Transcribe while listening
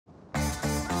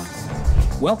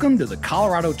Welcome to the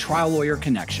Colorado Trial Lawyer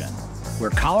Connection, where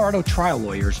Colorado trial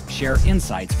lawyers share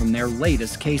insights from their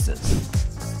latest cases.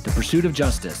 The pursuit of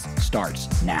justice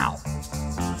starts now.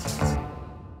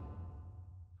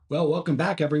 Well, welcome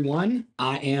back, everyone.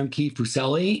 I am Keith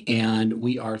Fuicelli, and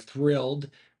we are thrilled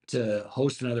to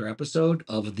host another episode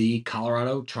of the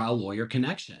Colorado Trial Lawyer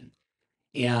Connection.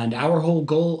 And our whole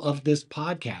goal of this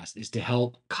podcast is to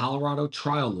help Colorado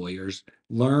trial lawyers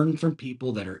learn from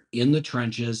people that are in the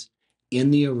trenches, in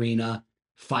the arena,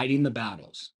 fighting the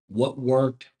battles. What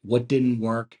worked, what didn't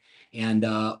work, and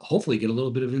hopefully get a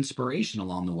little bit of inspiration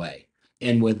along the way.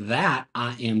 And with that,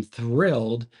 I am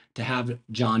thrilled to have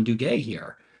John Duguay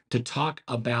here to talk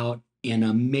about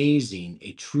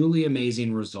a truly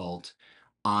amazing result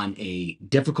on a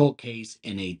difficult case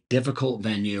in a difficult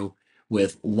venue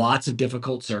with lots of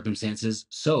difficult circumstances.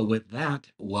 So with that,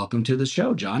 welcome to the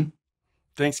show, John.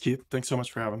 Thanks, Keith. Thanks so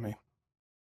much for having me.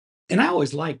 And I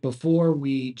always like, before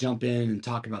we jump in and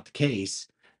talk about the case,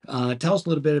 tell us a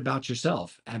little bit about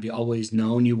yourself. Have you always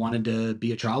known you wanted to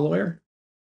be a trial lawyer?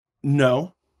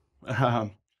 No,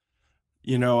 um,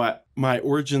 my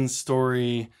origin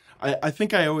story, I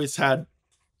think I always had,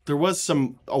 there was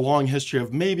a long history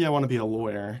of maybe I want to be a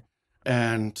lawyer.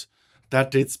 And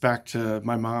that dates back to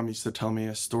my mom used to tell me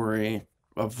a story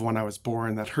of when I was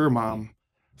born that her mom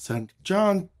said,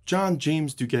 John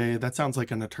James Duguay, that sounds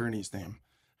like an attorney's name.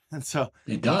 And so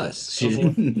It does.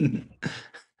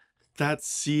 that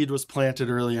seed was planted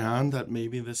early on that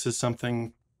maybe this is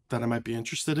something that I might be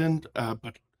interested in,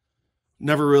 but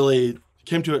never really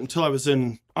came to it until I was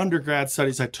in undergrad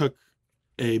studies. I took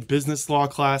a business law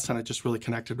class and I just really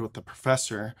connected with the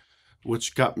professor,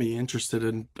 which got me interested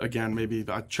in, again, maybe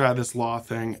I'd try this law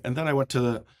thing. And then I went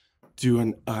to do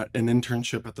an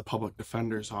internship at the public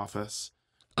defender's office.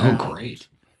 Oh, great.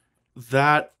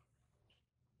 That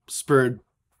spurred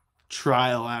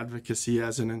trial advocacy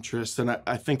as an interest. And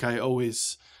I think I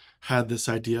always had this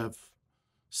idea of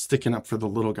sticking up for the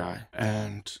little guy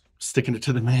and sticking it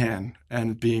to the man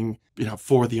and being,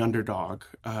 for the underdog.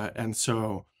 And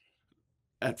so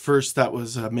at first that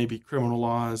was maybe criminal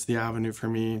law as the avenue for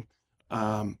me.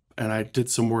 And I did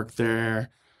some work there,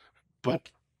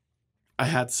 but I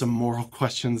had some moral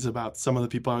questions about some of the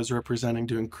people I was representing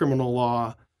doing criminal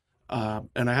law.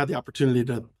 And I had the opportunity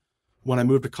to, when I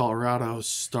moved to Colorado,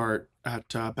 start at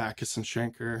Backus and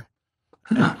Schenker.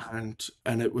 And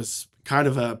it was kind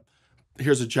of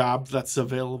here's a job that's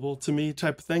available to me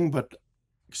type of thing. But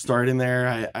starting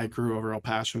there, I grew a real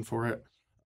passion for it.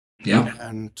 Yeah.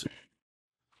 And,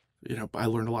 I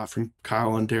learned a lot from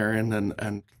Kyle and Darren,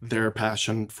 and their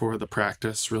passion for the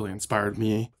practice really inspired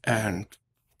me and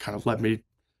kind of led me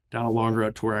down a long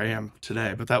road to where I am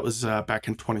today. But that was back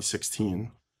in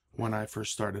 2016 when I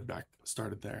first started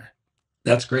there.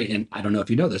 That's great. And I don't know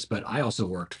if you know this, but I also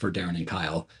worked for Darren and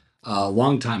Kyle a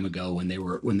long time ago when they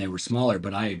were smaller.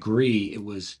 But I agree, it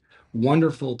was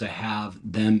wonderful to have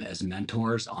them as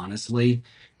mentors, honestly,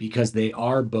 because they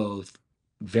are both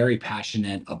very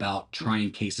passionate about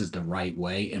trying cases the right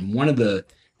way. And one of the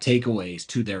takeaways,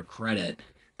 to their credit,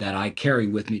 that I carry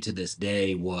with me to this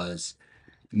day was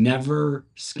never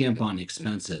skimp on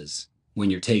expenses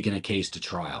when you're taking a case to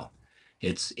trial.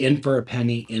 It's in for a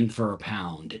penny, in for a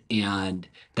pound. And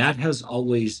that has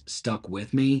always stuck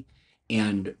with me,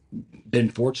 and been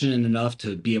fortunate enough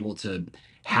to be able to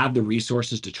have the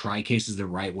resources to try cases the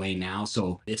right way now.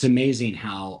 So it's amazing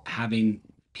how having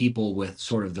people with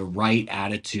sort of the right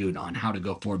attitude on how to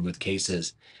go forward with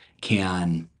cases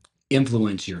can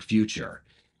influence your future.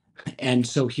 And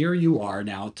so here you are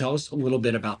now. Tell us a little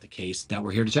bit about the case that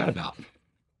we're here to chat about.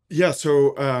 Yeah,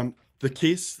 so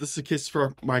this is a case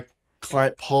for my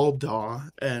client, Paul Daw,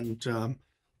 and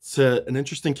it's an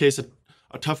interesting case,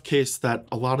 a tough case that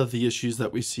a lot of the issues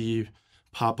that we see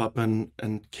pop up in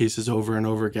cases over and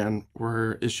over again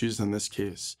were issues in this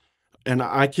case. And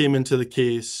I came into the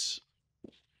case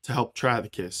to help try the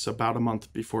case about a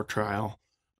month before trial.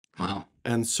 Wow.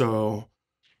 And so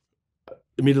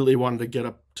immediately wanted to get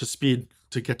up to speed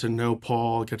to get to know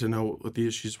Paul, get to know what the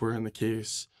issues were in the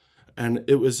case. And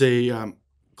it was a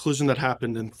collision that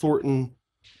happened in Thornton.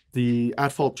 The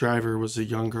at-fault driver was a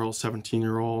young girl,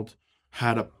 17-year-old,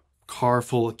 had a car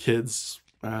full of kids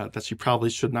that she probably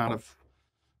should not have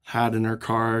had in her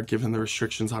car, given the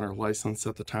restrictions on her license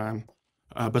at the time.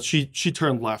 But she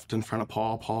turned left in front of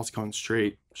Paul. Paul's going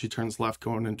straight. She turns left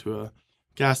going into a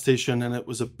gas station, and it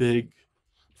was a big,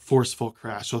 forceful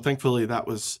crash. So thankfully, that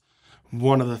was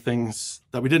one of the things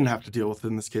that we didn't have to deal with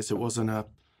in this case. It wasn't a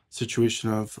situation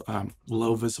of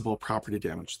low visible property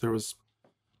damage. There was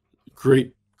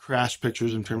great crash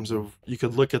pictures in terms of you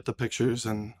could look at the pictures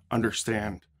and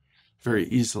understand very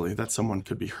easily that someone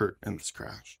could be hurt in this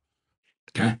crash.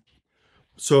 Okay.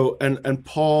 So, and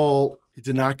Paul, he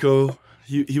did not go,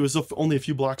 he was only a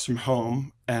few blocks from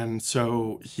home. And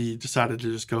so he decided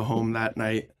to just go home that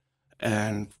night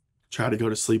and try to go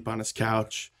to sleep on his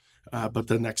couch. But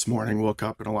the next morning woke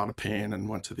up in a lot of pain and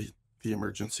went to the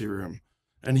emergency room.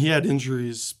 And he had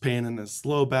injuries, pain in his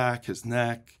low back, his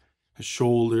neck, his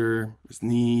shoulder, his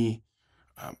knee,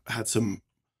 had some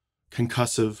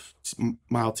concussive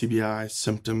mild TBI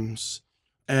symptoms.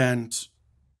 And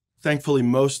thankfully,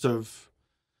 most of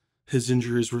his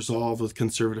injuries resolved with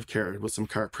conservative care, with some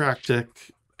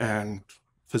chiropractic and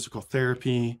physical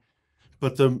therapy.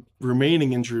 But the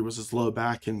remaining injury was his low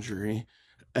back injury.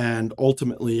 And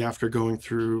ultimately, after going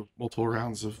through multiple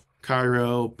rounds of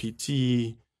chiro,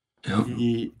 PT, Yeah.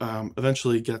 he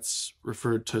eventually gets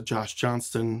referred to Josh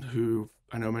Johnston, who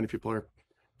I know many people are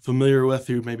familiar with,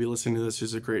 who may be listening to this,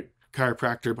 who's a great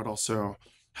chiropractor, but also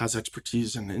has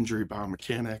expertise in injury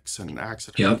biomechanics and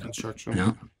accident Yep. reconstruction.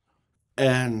 Yeah.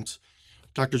 And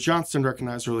Dr. Johnston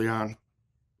recognized early on,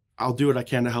 I'll do what I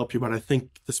can to help you, but I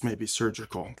think this may be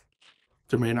surgical.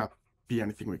 There may not be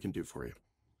anything we can do for you.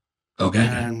 Okay.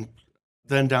 And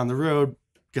then down the road,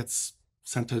 gets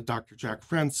sent to Dr. Jack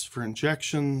Rentz for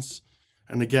injections.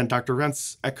 And again, Dr.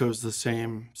 Rentz echoes the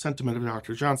same sentiment of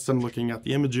Dr. Johnston, looking at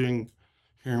the imaging,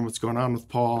 hearing what's going on with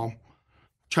Paul.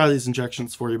 Try these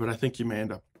injections for you, but I think you may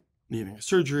end up needing a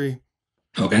surgery.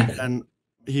 Okay. And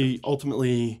he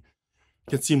ultimately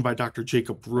gets seen by Dr.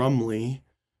 Jacob Rumley,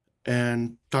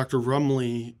 and Dr.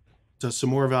 Rumley does some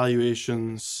more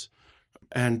evaluations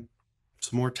and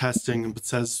some more testing, but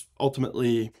says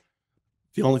ultimately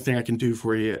the only thing I can do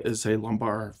for you is a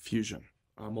lumbar fusion,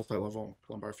 a multi-level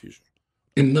lumbar fusion.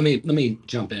 And let me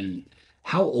jump in.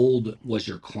 How old was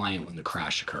your client when the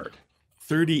crash occurred?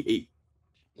 38.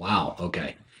 Wow.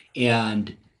 Okay.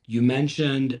 And you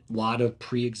mentioned a lot of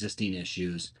pre-existing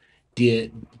issues.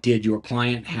 Did your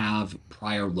client have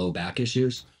prior low back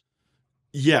issues?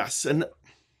 Yes. And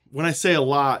when I say a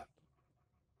lot,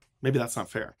 maybe that's not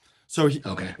fair. So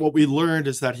Okay. what we learned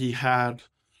is that he had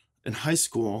in high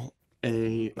school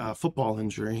a football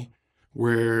injury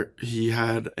where he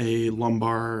had an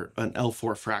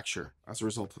L4 fracture as a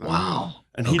result of that. Wow.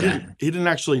 And Okay. he didn't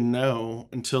actually know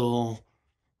until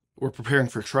we're preparing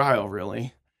for trial,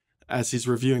 really, as he's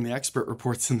reviewing the expert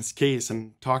reports in this case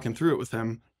and talking through it with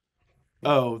him.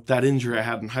 Oh, that injury I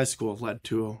had in high school led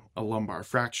to a lumbar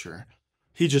fracture.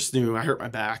 He just knew I hurt my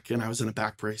back and I was in a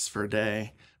back brace for a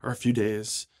day or a few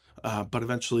days, but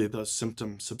eventually those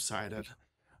symptoms subsided.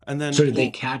 And then, So did well,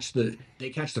 they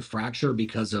catch the fracture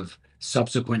because of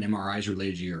subsequent MRIs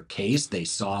related to your case? They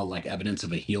saw like evidence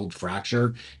of a healed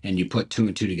fracture, and you put two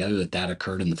and two together that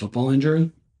occurred in the football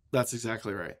injury? that's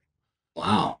exactly right.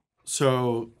 Wow.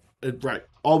 So, right,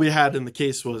 all we had in the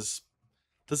case was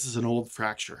this is an old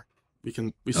fracture. We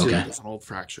see Okay. it as an old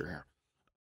fracture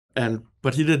here.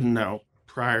 But he didn't know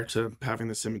prior to having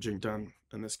this imaging done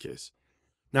in this case.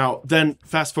 Now, then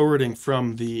fast forwarding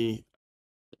from the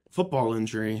football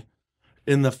injury,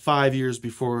 in the 5 years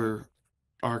before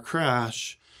our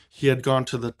crash, he had gone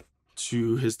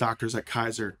to his doctors at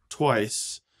Kaiser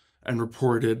twice and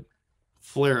reported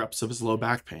flare-ups of his low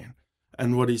back pain.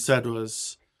 And what he said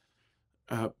was,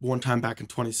 one time back in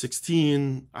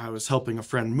 2016, I was helping a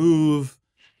friend move,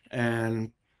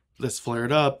 and this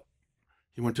flared up.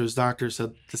 He went to his doctor,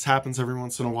 said, this happens every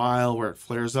once in a while where it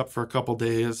flares up for a couple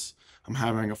days. I'm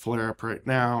having a flare up right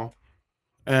now.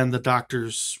 And the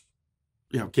doctors,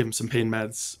 gave him some pain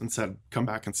meds and said, come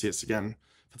back and see us again.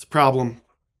 If it's a problem,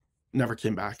 never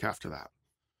came back after that.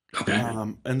 Okay.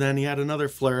 And then he had another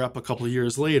flare up a couple of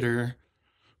years later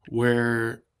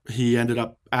where he ended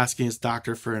up asking his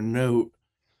doctor for a note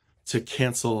to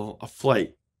cancel a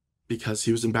flight because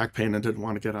he was in back pain and didn't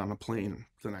want to get on a plane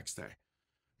the next day.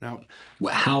 Now,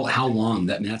 How long?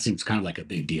 That seems kind of like a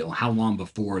big deal. How long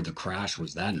before the crash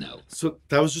was that note? so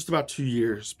that was just about 2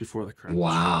 years before the crash.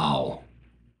 Wow.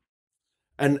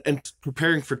 And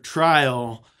preparing for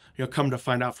trial, come to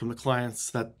find out from the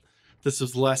clients that this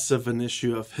was less of an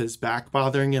issue of his back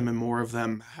bothering him and more of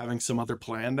them having some other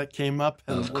plan that came up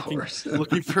and Of course.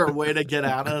 looking for a way to get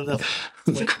out of the Of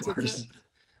plane ticket. course.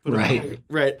 But Right.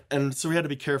 right. And so we had to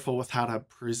be careful with how to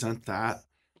present that.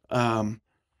 And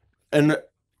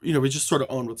we just sort of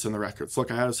own what's in the records.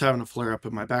 Look, I was having a flare up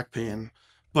in my back pain,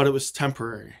 but it was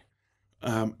temporary.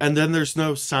 And then there's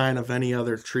no sign of any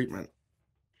other treatment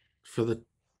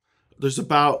there's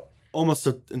about almost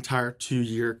an entire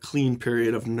 2-year clean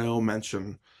period of no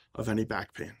mention of any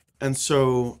back pain. And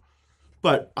so,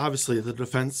 but obviously the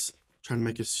defense trying to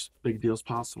make as big a deal as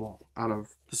possible out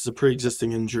of this is a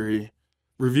pre-existing injury.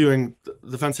 reviewing, the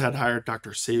defense had hired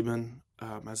Dr. Sabin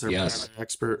as their primary Yes.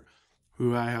 expert,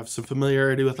 who I have some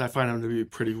familiarity with. I find him to be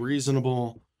pretty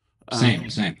reasonable. Same, Um,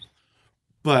 same.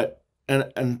 but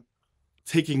and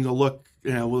taking a look,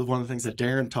 one of the things that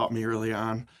Darren taught me early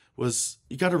on was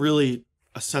you got to really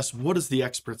assess what is the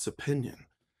expert's opinion.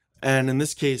 And in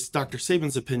this case, Dr.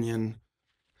 Sabin's opinion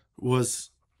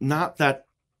was not that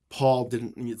Paul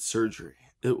didn't need surgery.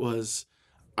 It was,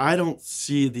 I don't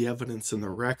see the evidence in the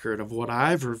record of what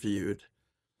I've reviewed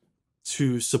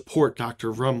to support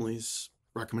Dr. Rumley's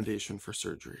recommendation for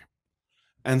surgery.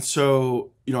 And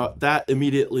so, that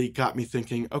immediately got me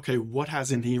thinking, okay, what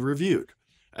hasn't he reviewed?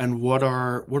 And what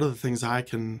are the things I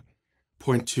can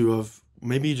point to of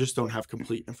maybe you just don't have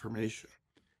complete information.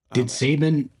 Did Um,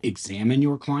 Saban examine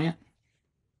your client?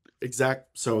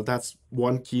 so that's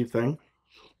one key thing.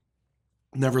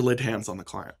 Never laid hands on the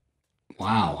client.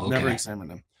 Wow. Never Okay.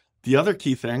 examined him. The other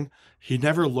key thing, he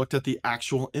never looked at the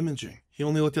actual imaging. He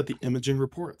only looked at the imaging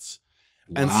reports.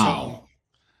 And Wow.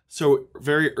 so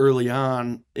very early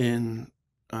on in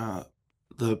uh,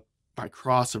 the my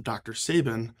cross of Dr.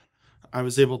 Sabin, I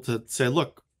was able to say,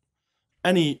 look,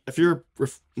 if you're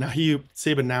now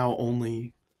Sabin now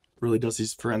only really does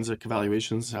these forensic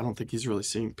evaluations. I don't think he's really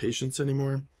seeing patients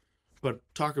anymore. But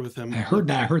talking with I him, heard look,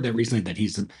 that. I heard that recently that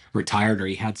he's retired or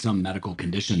he had some medical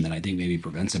condition that I think maybe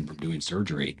prevents him from doing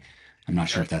surgery. I'm not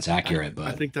sure yeah, if that's I, accurate, I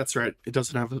but think that's right. It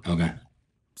doesn't have okay.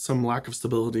 some lack of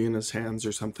stability in his hands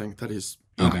or something that he's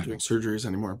not Okay. doing surgeries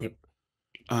anymore. But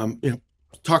you know,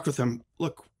 talk with him.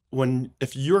 Look,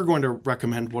 if you're going to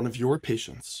recommend one of your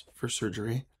patients for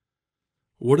surgery,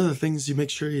 what are the things you make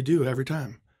sure you do every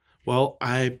time? Well,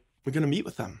 I'm going to meet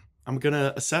with them. I'm going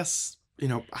to assess,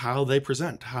 how they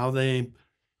present, how they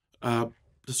uh,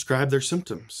 describe their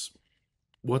symptoms,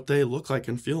 what they look like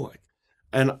and feel like.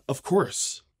 And of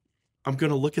course, I'm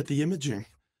going to look at the imaging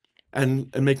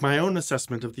and make my own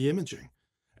assessment of the imaging.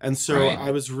 And so Right. I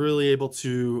was really able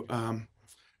to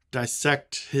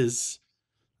dissect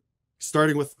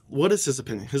starting with what is his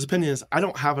opinion? His opinion is, I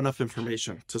don't have enough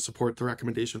information to support the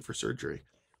recommendation for surgery.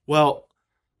 Well,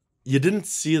 you didn't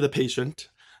see the patient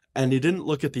and you didn't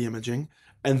look at the imaging.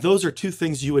 And those are two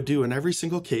things you would do in every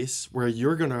single case where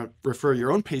you're going to refer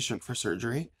your own patient for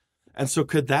surgery. And so,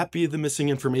 could that be the missing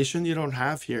information you don't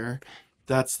have here?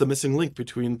 That's the missing link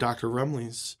between Dr.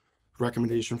 Rumley's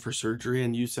recommendation for surgery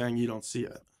and you saying you don't see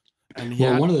it. And he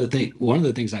Well, had, one of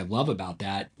the things I love about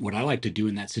that, what I like to do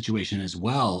in that situation as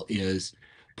well, is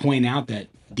point out that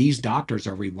these doctors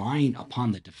are relying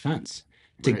upon the defense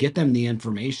to right, get them the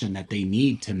information that they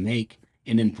need to make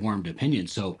an informed opinion.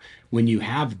 So when you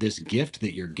have this gift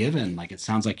that you're given, like it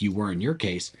sounds like you were in your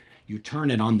case, you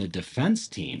turn it on the defense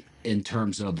team in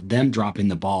terms of them dropping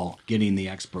the ball, getting the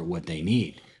expert what they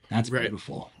need. That's right.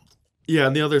 beautiful. Yeah.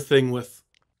 And the other thing with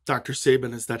Dr.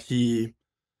 Sabin is that he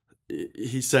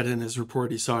said in his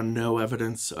report he saw no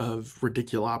evidence of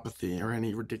radiculopathy or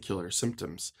any radicular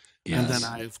symptoms. And then Yes.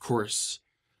 I, of course,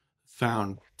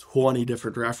 found 20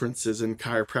 different references in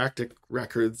chiropractic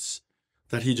records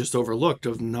that he just overlooked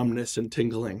of numbness and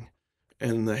tingling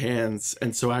in the hands.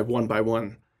 And so I, one by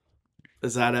one,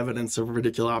 is that evidence of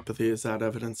radiculopathy? Is that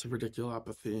evidence of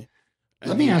radiculopathy? Let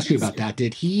And me he ask you about conceded. that.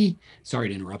 Did he, sorry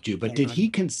to interrupt you, but Oh, go did ahead. he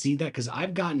concede that? Because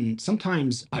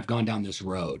sometimes I've gone down this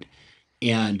road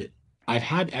and I've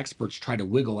had experts try to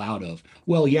wiggle out of,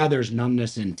 well, yeah, there's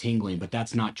numbness and tingling, but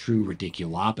that's not true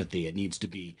radiculopathy. It needs to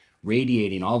be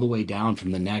radiating all the way down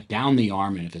from the neck, down the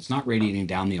arm. And if it's not radiating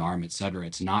down the arm, et cetera,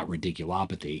 it's not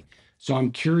radiculopathy. So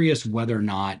I'm curious whether or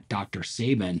not Dr.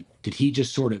 Sabin, did he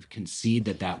just sort of concede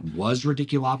that that was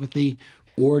radiculopathy?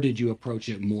 Or did you approach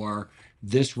it more?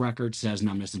 This record says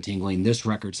numbness and tingling. This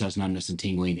record says numbness and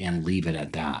tingling, and leave it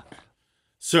at that.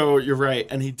 So you're right.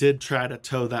 And he did try to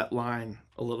toe that line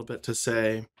a little bit to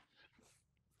say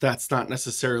that's not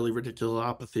necessarily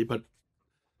radiculopathy, but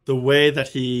the way that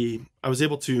I was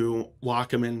able to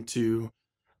lock him into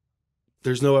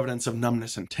there's no evidence of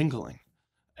numbness and tingling.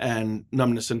 And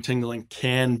numbness and tingling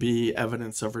can be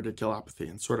evidence of radiculopathy.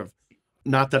 And sort of,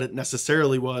 not that it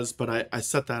necessarily was, but I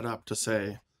set that up to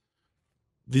say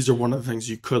these are one of the things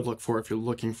you could look for if you're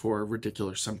looking for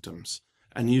radicular symptoms.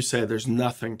 And you say there's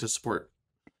nothing to support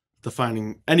the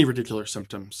finding any radicular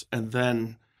symptoms. And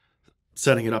then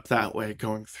setting it up that way,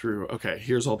 going through, okay,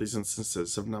 here's all these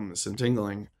instances of numbness and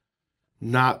tingling,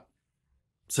 not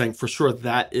saying for sure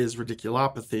that is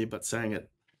radiculopathy, but saying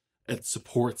it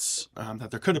supports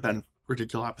that there could have been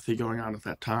radiculopathy going on at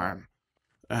that time,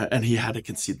 and he had to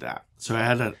concede that. So I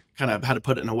had to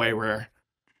put it in a way where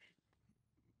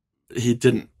he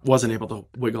wasn't able to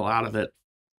wiggle out of it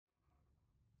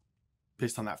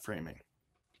based on that framing.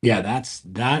 Yeah, that's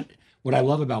that. What I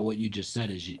love about what you just said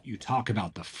is you talk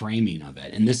about the framing of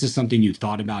it. And this is something you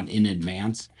thought about in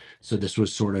advance. So this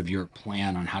was sort of your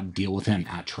plan on how to deal with him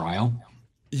at trial.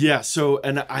 Yeah, so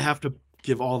and I have to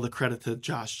give all the credit to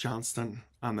Josh Johnston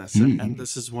on this, and Hmm.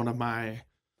 this is one of my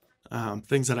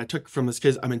things that I took from this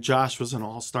case. I mean, Josh was an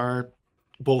all-star,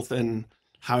 both in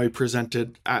how he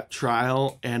presented at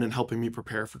trial and in helping me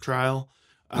prepare for trial,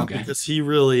 Okay. because he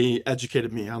really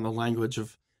educated me on the language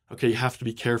of, okay, you have to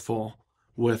be careful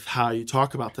with how you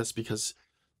talk about this, because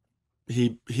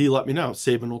he let me know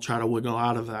Saban will try to wiggle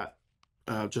out of that,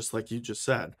 just like you just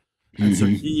said. And so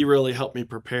Hmm. he really helped me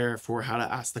prepare for how to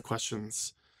ask the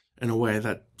questions in a way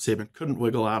that Saban couldn't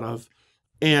wiggle out of.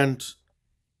 And,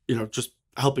 just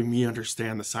helping me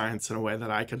understand the science in a way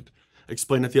that I could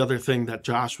explain it. The other thing that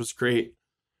Josh was great,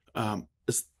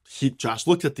 is Josh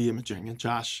looked at the imaging, and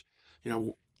Josh,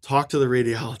 talked to the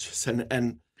radiologist,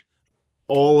 and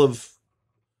all of,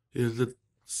 the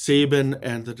Saban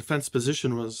and the defense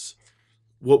position was,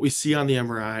 what we see on the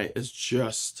MRI is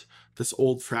just this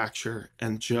old fracture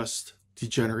and just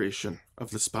degeneration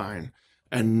of the spine,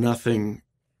 and nothing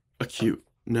acute,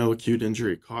 no acute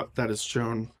injury caught that is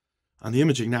shown on the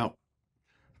imaging. Now,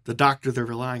 the doctor they're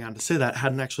relying on to say that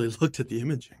hadn't actually looked at the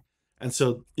imaging. And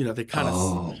so, they kind of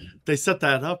Oh, they set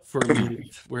that up for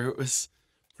me where it was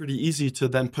pretty easy to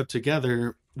then put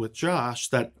together with Josh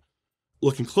that,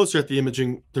 looking closer at the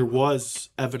imaging, there was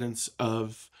evidence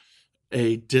of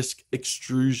a disc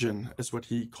extrusion, is what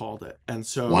he called it. And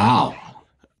so, wow.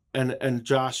 and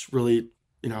Josh really,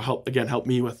 help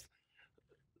me with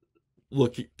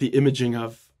look the imaging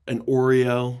of an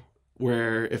Oreo,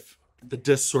 where if the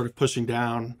disc sort of pushing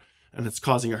down and it's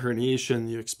causing a herniation,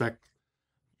 you expect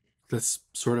this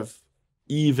sort of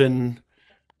even,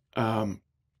 um,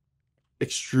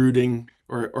 extruding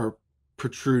or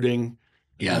protruding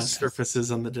Yes.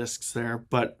 surfaces on the discs there.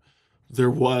 But there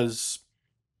was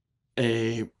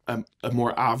a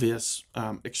more obvious,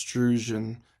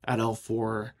 extrusion at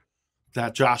L4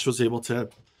 that Josh was able to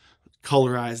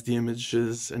colorize the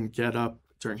images and get up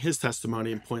during his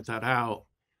testimony and point that out.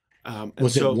 And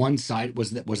Was it so, one side?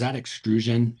 Was that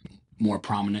extrusion more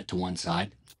prominent to one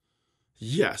side?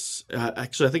 yes,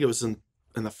 actually, I think it was in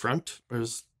the front. It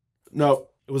was no,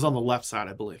 it was on the left side,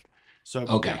 I believe. So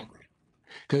yeah, Okay.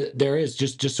 'Cause there is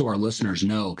just so our listeners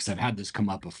know, because I've had this come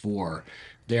up before.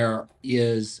 There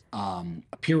is a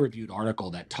peer-reviewed article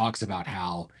that talks about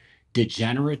how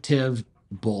degenerative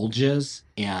bulges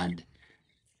and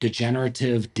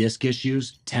degenerative disc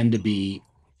issues tend to be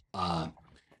uh,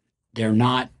 they're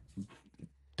not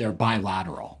they're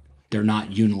bilateral. They're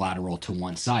not unilateral to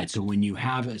one side. So when you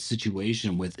have a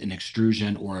situation with an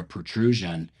extrusion or a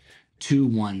protrusion to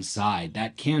one side,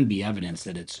 that can be evidence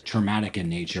that it's traumatic in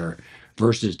nature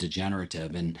versus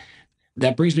degenerative. And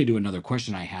that brings me to another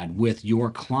question I had with your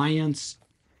client's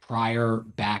prior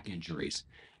back injuries.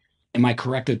 Am I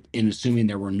correct in assuming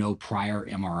there were no prior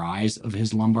MRIs of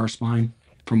his lumbar spine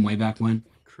from way back when?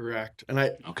 correct. And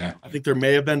I Okay. I think there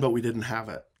may have been, but we didn't have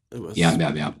it. It Yeah, was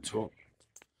yeah, yeah. too,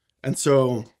 and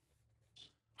so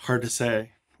hard to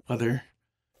say whether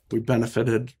we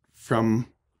benefited from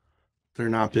there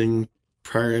not being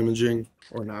prior imaging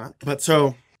or not. But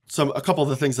so, a couple of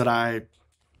the things that I,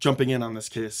 jumping in on this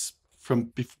case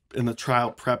from in the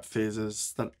trial prep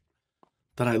phases, that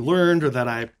I learned, or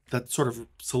that sort of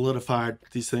solidified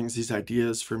these things, these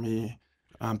ideas for me,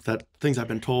 that things I've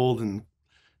been told and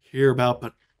hear about,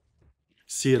 but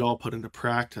see it all put into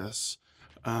practice.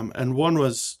 And one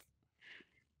was,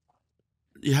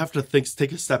 you have to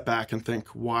take a step back and think,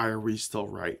 why are we still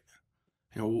right?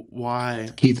 Why,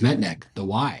 Keith Metnick, the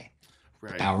why, the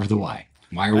right? power of the why.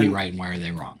 Why are we And right and why are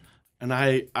they wrong?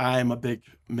 I'm a big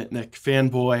Mitnick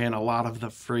fanboy, and a lot of the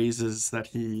phrases that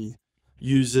he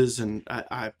uses, and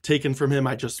I've taken from him.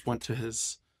 I just went to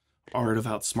his Art of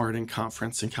Outsmarting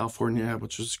conference in California,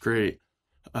 which was great.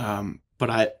 But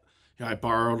I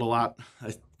borrowed a lot.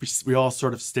 We all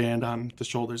sort of stand on the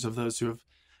shoulders of those who have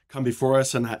come before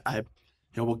us, and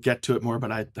we'll get to it more.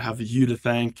 But I have you to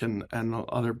thank, and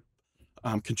other,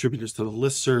 contributors to the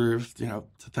listserv,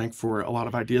 to thank for a lot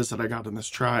of ideas that I got in this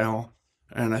trial.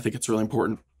 And I think it's really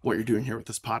important what you're doing here with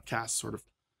this podcast, sort of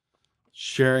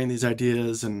sharing these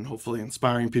ideas and hopefully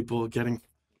inspiring people, getting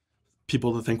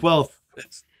people to think, well,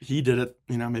 if he did it,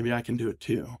 maybe I can do it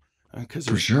too. Because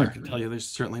For I sure. can tell you, there's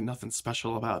certainly nothing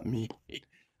special about me,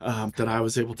 that I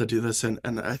was able to do this, and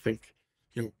I think,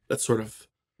 that's sort of,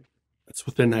 it's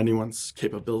within anyone's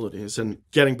capabilities. And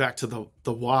getting back to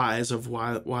the whys of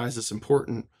why is this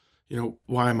important?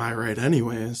 Why am I right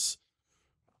anyways?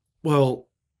 Well,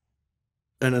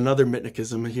 and another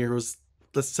Mitnickism here was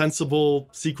the sensible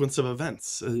sequence of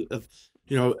events. Of,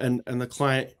 and the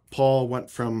client, Paul,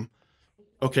 went from,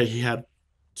 okay, he had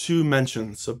 2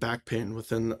 mentions of back pain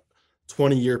within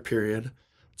 20-year period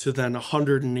to then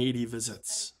 180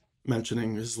 visits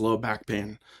mentioning his low back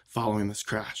pain following this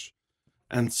crash.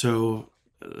 And so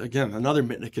again, another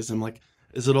mitnickism, like,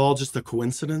 is it all just a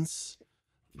coincidence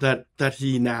that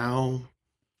he now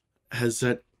has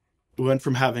it went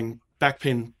from having back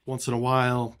pain once in a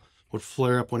while, would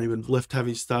flare up when he would lift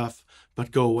heavy stuff,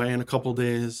 but go away in a couple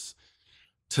days,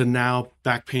 to now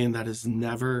back pain that has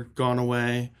never gone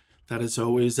away, that is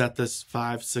always at this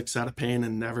 5, 6 out of pain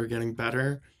and never getting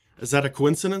better? Is that a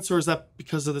coincidence, or is that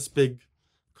because of this big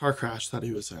car crash that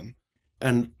he was in?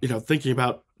 And thinking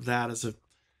about that as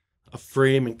a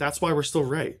framing, that's why we're still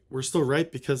right. We're still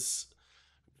right because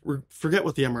forget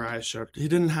what the MRI showed. He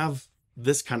didn't have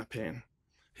this kind of pain.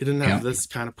 He didn't have Yeah. this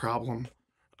kind of problem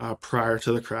prior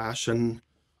to the crash, and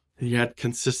he had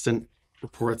consistent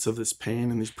reports of this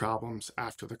pain and these problems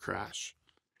after the crash.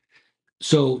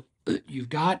 So you've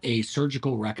got a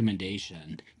surgical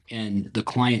recommendation, and the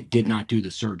client did not do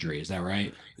the surgery. Is that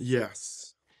right?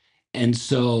 Yes. And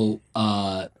so,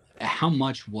 how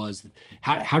much was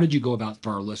how did you go about,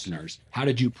 for our listeners? How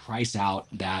did you price out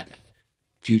that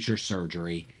future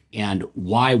surgery, and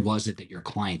why was it that your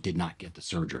client did not get the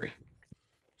surgery?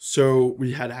 So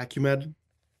we had Acumed in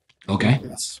Okay.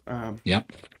 place,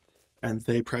 Yep. and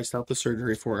they priced out the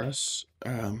surgery for us,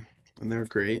 and they're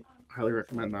great. Highly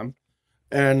recommend them.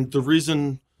 And the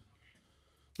reason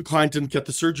the client didn't get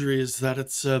the surgery is that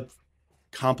it's a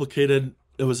complicated.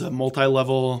 It was a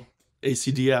multi-level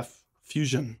ACDF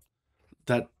fusion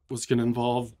that was going to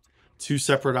involve 2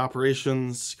 separate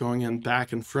operations going in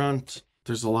back and front.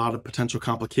 There's a lot of potential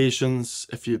complications.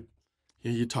 If you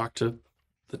talk to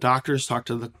the doctors, talk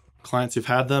to the clients who've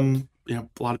had them, a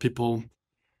lot of people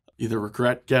either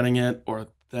regret getting it or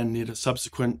then need a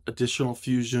subsequent additional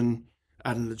fusion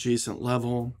at an adjacent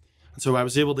level. And so I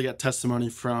was able to get testimony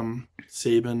from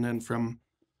Sabin and from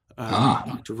Ah,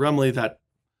 Dr. Rumley that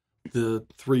the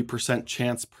 3%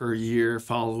 chance per year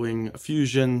following a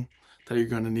fusion that you're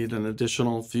going to need an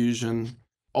additional fusion.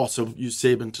 Also use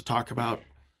Sabin to talk about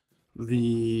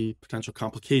the potential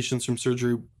complications from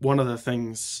surgery. One of the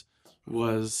things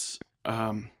was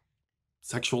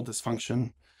sexual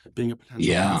dysfunction being a potential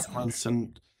yeah. consequence,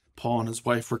 and Paul and his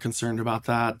wife were concerned about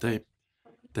that. They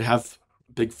have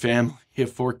a big family, he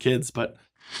have 4 kids, but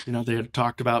they had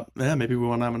talked about, maybe we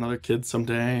want to have another kid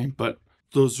someday. But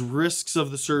those risks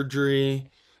of the surgery,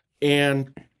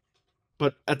 and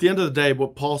but at the end of the day,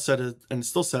 what Paul said is, and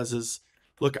still says, is,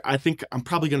 look, I think I'm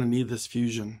probably going to need this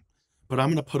fusion, but I'm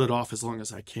going to put it off as long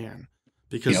as I can.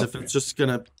 Because Yep. if it's just going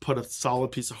to put a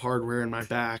solid piece of hardware in my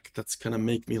back that's going to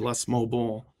make me less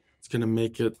mobile, it's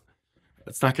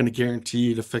not going to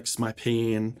guarantee to fix my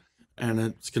pain, and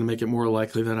it's going to make it more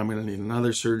likely that I'm going to need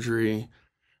another surgery.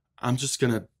 I'm just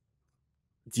going to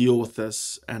deal with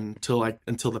this until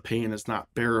the pain is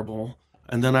not bearable,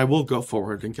 and then I will go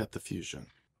forward and get the fusion.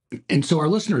 And so our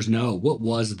listeners know, what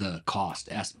was the cost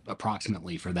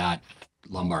approximately for that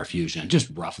lumbar fusion? Just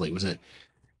roughly, was it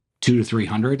 2 to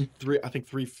 300? I think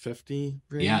 350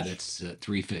 Yeah, range. that's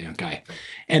 350. Okay.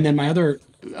 And then my other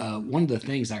one of the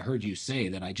things I heard you say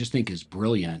that I just think is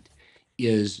brilliant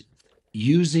is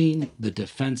using the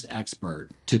defense expert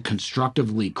to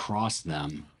constructively cross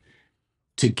them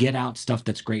to get out stuff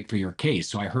that's great for your case.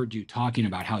 So I heard you talking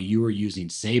about how you were using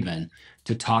Sabin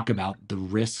to talk about the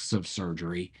risks of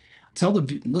surgery. Tell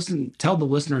the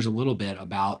listeners a little bit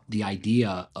about the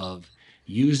idea of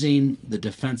using the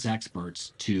defense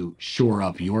experts to shore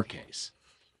up your case.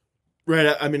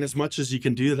 Right. I mean, as much as you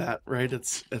can do that, right?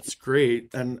 It's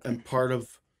great. And part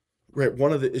of, right,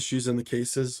 one of the issues in the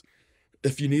case is,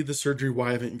 if you need the surgery,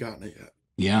 why haven't you gotten it yet?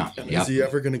 Yeah. And is Yep. he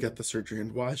ever going to get the surgery?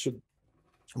 And why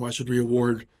should we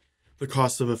award the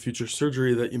cost of a future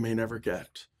surgery that you may never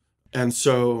get? And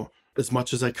so, as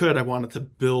much as I could, I wanted to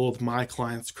build my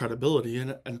client's credibility.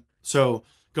 And so,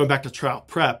 going back to trial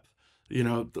prep,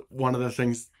 one of the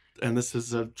things, and this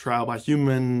is a trial by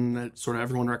human, sort of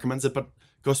everyone recommends it, but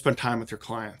go spend time with your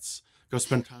clients. Go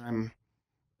spend time.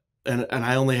 And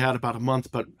I only had about a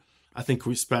month, but I think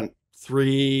we spent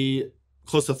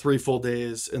close to 3 full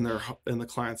days in the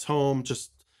client's home,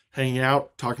 just hanging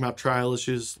out, talking about trial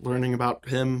issues, learning about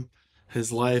him,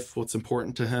 his life, what's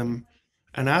important to him,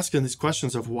 and asking these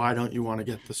questions of, why don't you want to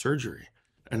get the surgery,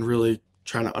 and really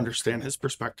trying to understand his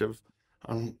perspective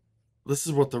on, this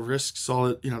is what the risks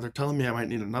all. They're telling me I might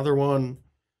need another one,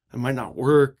 it might not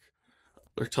work.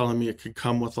 They're telling me it could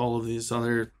come with all of these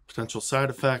other potential side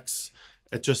effects.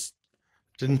 It just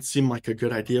didn't seem like a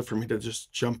good idea for me to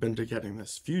just jump into getting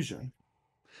this fusion.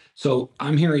 So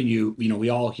I'm hearing you, we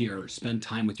all here spend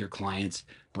time with your clients,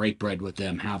 break bread with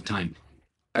them, have time.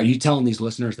 Are you telling these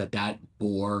listeners that that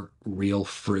bore real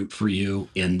fruit for you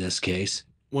in this case?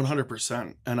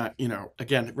 100%. And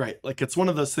again, right. Like it's one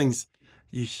of those things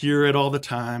you hear it all the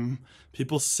time.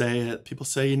 People say it, people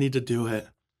say you need to do it,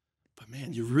 but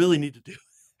man, you really need to do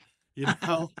it,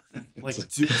 like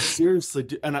seriously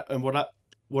do. And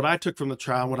what I took from the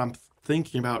trial, what I'm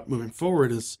thinking about moving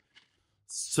forward is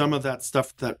some of that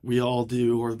stuff that we all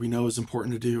do or we know is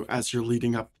important to do as you're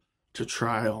leading up to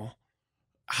trial.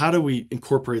 How do we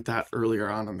incorporate that earlier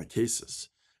on in the cases?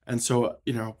 And so,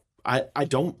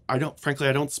 frankly,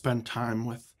 I don't spend time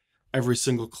with every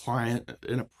single client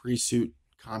in a pre-suit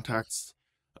context.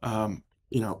 Um,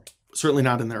 you know, Certainly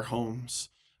not in their homes.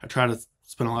 I try to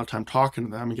spend a lot of time talking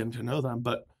to them and getting to know them,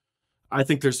 but I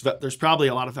think there's probably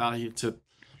a lot of value to,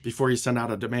 before you send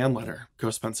out a demand letter, go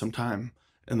spend some time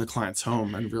in the client's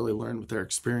home and really learn what their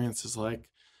experience is like.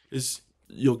 Is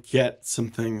You'll get some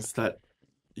things that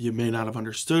you may not have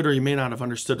understood, or you may not have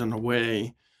understood in a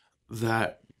way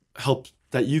that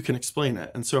that you can explain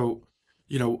it. And so,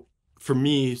 you know, for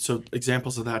me, so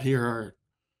examples of that here are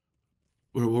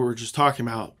what we're just talking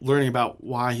about, learning about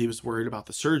why he was worried about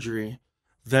the surgery,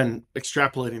 then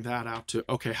extrapolating that out to,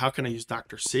 okay, how can I use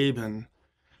Dr. Sabin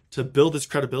to build his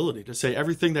credibility, to say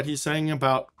everything that he's saying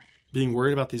about being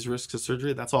worried about these risks of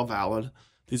surgery, that's all valid.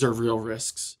 These are real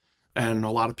risks. And a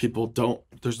lot of people don't,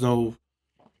 there's no,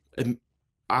 and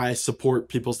I support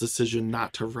people's decision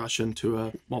not to rush into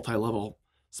a multi-level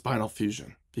spinal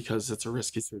fusion because it's a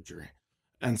risky surgery.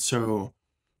 And so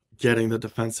getting the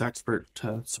defense expert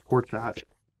to support that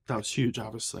was huge,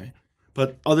 obviously.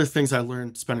 But other things I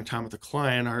learned spending time with the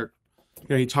client are,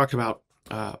 he talked about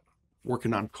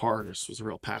working on cars was a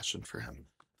real passion for him.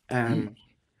 Mm.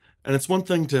 And it's one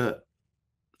thing to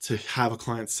have a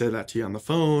client say that to you on the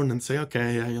phone and say,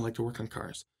 okay, yeah, you like to work on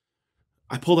cars.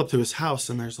 I pulled up to his house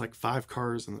and there's like 5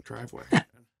 cars in the driveway.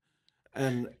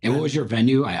 And what was And your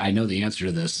venue? I know the answer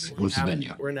to this. What's the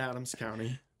venue? we're in Adams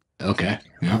County, Okay.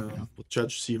 Yeah. with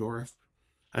Judge Seedorf.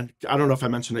 And I don't know if I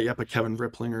mentioned it yet, but Kevin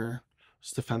Ripplinger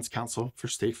is defense counsel for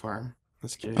State Farm in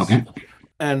this case. Okay.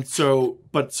 And so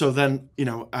then,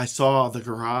 I saw the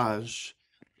garage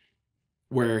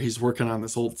where he's working on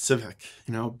this old Civic,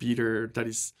 beater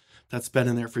that's been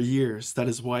in there for years, that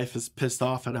his wife is pissed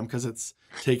off at him because it's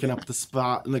taking up the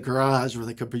spot in the garage where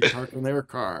they could be parking their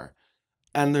car.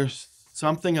 And there's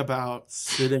something about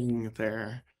sitting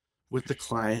there with the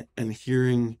client and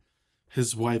hearing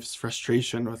his wife's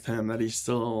frustration with him that he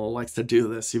still likes to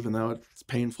do this even though it's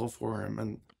painful for him,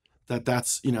 and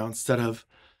that's instead of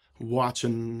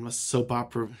watching a soap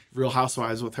opera Real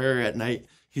Housewives with her at night,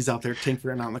 he's out there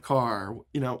tinkering on the car,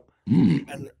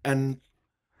 Mm. and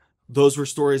those were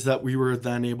stories that we were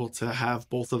then able to have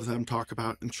both of them talk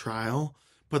about in trial.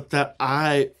 But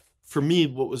for me,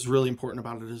 what was really important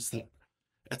about it is that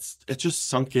it just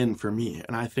sunk in for me.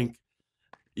 And I think,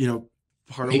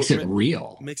 part of Makes what it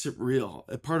real. makes it real,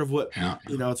 part of what, Yeah.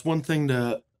 it's one thing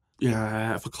to, I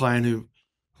have a client who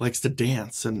likes to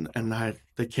dance and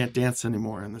they can't dance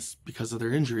anymore, and this because of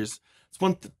their injuries. It's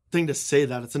one thing to say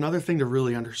that. It's another thing to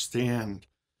really understand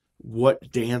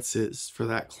what dance is for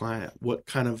that client, what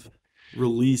kind of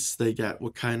release they get,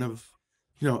 what kind of,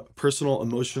 personal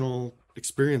emotional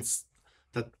experience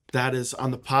that is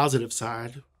on the positive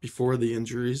side before the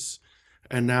injuries,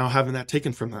 and now having that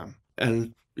taken from them.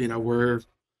 And, we're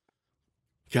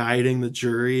guiding the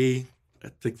jury. I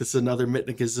think this is another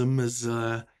Mitnickism, is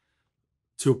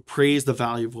to appraise the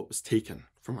value of what was taken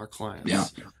from our clients. Yeah.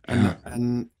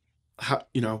 And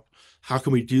how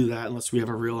can we do that unless we have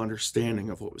a real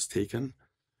understanding of what was taken?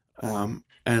 And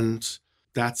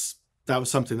that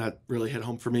was something that really hit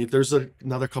home for me. There's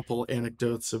another couple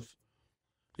anecdotes of,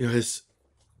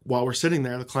 while we're sitting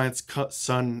there, the client's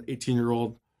son,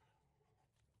 18-year-old,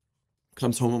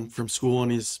 comes home from school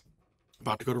and he's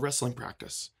about to go to wrestling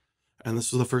practice. And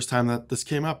this was the first time that this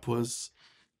came up, was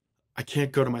I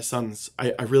can't go to my son's.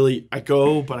 I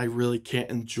go, but I really can't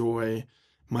enjoy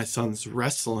my son's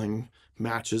wrestling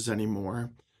matches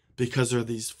anymore because they're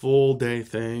these full day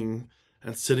thing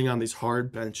and sitting on these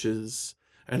hard benches.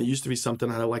 And it used to be something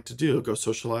that I like to do, go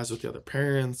socialize with the other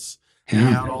parents,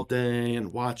 hang Yeah. out all day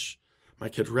and watch my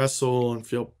kid wrestle and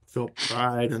feel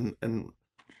pride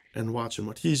and watching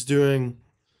what he's doing.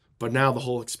 But now the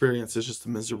whole experience is just a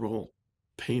miserable,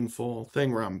 painful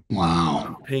thing where I'm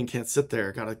Wow. pain, can't sit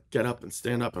there, gotta get up and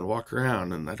stand up and walk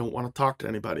around, and I don't want to talk to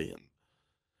anybody.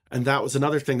 And that was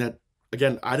another thing that,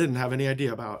 again, I didn't have any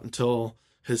idea about until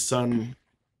his son,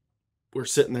 we're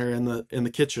sitting there in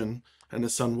the kitchen and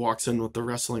his son walks in with the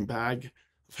wrestling bag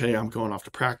of, hey, I'm going off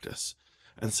to practice.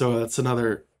 And so that's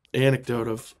another anecdote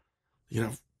of, you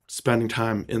know, spending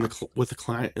time with the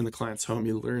client in the client's home.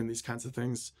 You learn these kinds of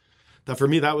things. That for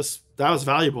me, that was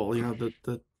valuable. You know,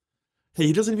 the hey,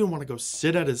 he doesn't even want to go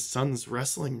sit at his son's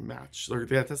wrestling match. Like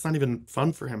that's not even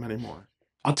fun for him anymore.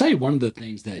 I'll tell you one of the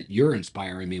things that you're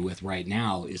inspiring me with right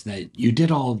now is that you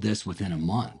did all of this within a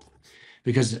month.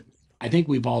 Because I think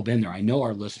we've all been there. I know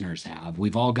our listeners have.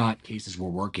 We've all got cases we're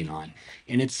working on,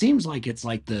 and it seems like it's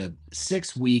like the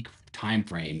 6 week time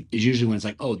frame is usually when it's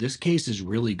like, oh, this case is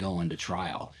really going to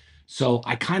trial. So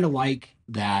I kind of like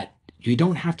that you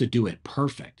don't have to do it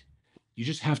perfect. You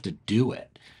just have to do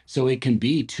it. So it can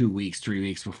be 2 weeks, 3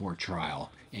 weeks before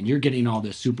trial, and you're getting all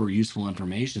this super useful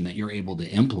information that you're able to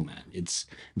implement. It's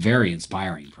very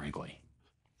inspiring, frankly.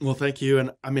 Well, thank you.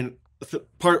 And I mean,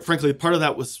 frankly, part of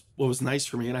that was what was nice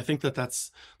for me. And I think that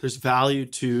there's value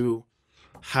to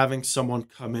having someone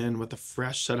come in with a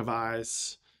fresh set of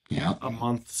eyes Yeah. a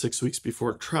month, 6 weeks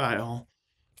before trial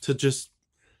to just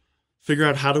figure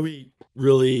out how do we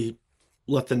really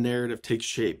let the narrative take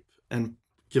shape and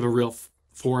give a real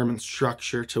form and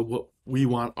structure to what we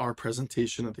want our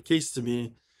presentation of the case to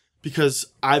be.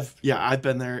 Because I've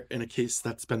been there in a case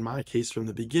that's been my case from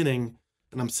the beginning,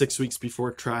 and I'm 6 weeks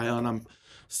before trial, and I'm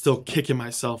still kicking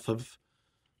myself of,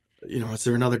 you know, is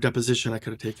there another deposition I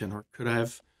could have taken, or could I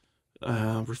have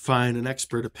refined an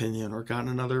expert opinion, or gotten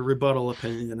another rebuttal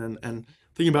opinion, and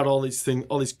thinking about all these things,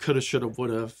 all these coulda, shoulda,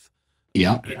 woulda,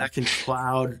 Yeah. and that can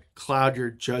cloud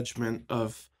your judgment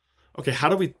of, okay, how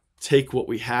do we take what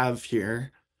we have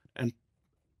here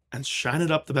and shine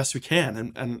it up the best we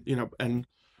can, and you know, and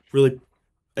really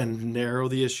and narrow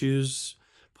the issues,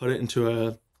 put it into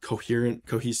a coherent,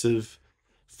 cohesive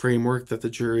framework that the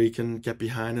jury can get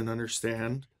behind and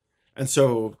understand. And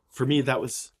so for me, that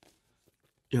was,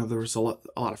 you know, there was a lot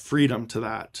of freedom to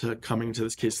that, to coming to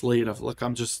this case late of, look,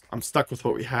 I'm stuck with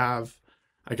what we have.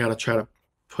 I got to try to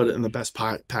put it in the best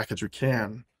package we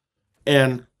can.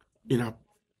 And, you know,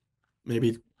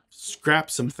 maybe scrap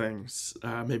some things,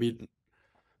 maybe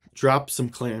drop some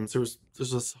claims. There's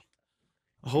this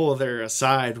a whole other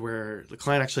aside where the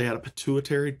client actually had a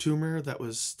pituitary tumor that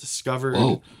was discovered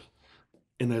Whoa.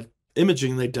 in a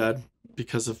imaging they did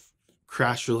because of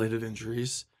crash related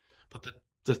injuries. But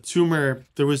the tumor,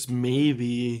 there was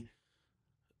maybe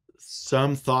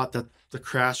some thought that the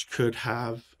crash could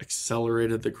have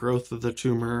accelerated the growth of the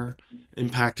tumor,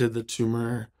 impacted the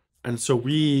tumor. And so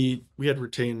we had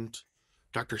retained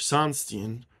Dr.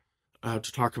 Sonstein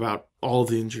to talk about all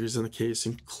the injuries in the case,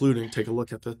 including take a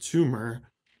look at the tumor.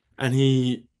 And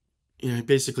he, you know, he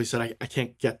basically said, I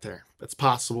can't get there. It's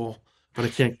possible, but I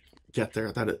can't get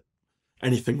there that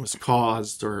anything was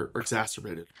caused or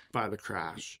exacerbated by the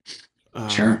crash.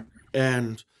 Sure.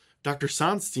 And Dr.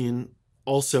 Sonstein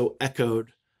also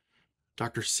echoed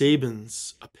Dr.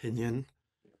 Sabin's opinion,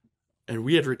 and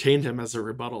we had retained him as a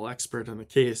rebuttal expert in the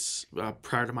case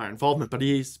prior to my involvement. But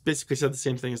he basically said the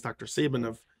same thing as Dr. Sabin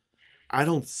of, I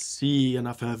don't see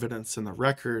enough evidence in the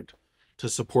record to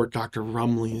support Dr.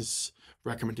 Rumley's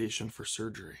recommendation for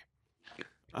surgery.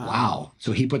 Wow.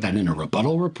 So he put that in a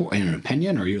rebuttal report, in an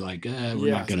opinion, or you're like, we're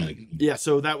Yeah, not gonna. yeah.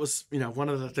 So that was, you know, one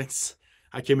of the things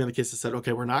I came in the case and said,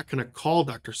 okay, we're not going to call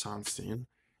Dr. Sonstein,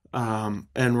 and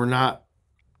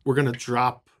we're going to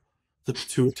drop the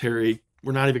pituitary.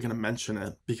 We're not even going to mention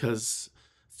it because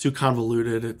it's too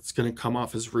convoluted. It's going to come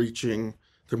off as reaching.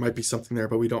 There might be something there,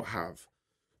 but we don't have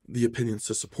the opinions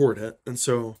to support it. And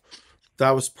so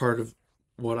that was part of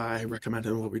what I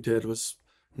recommended. And what we did was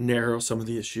narrow some of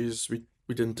the issues. We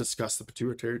didn't discuss the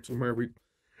pituitary tumor. We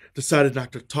decided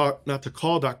not to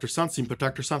call Dr. Sunstein, but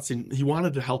Dr. Sunstein, he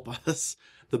wanted to help us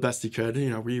the best he could. You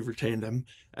know, we retained him.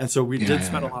 And so we Yeah, did yeah,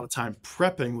 spend a yeah. lot of time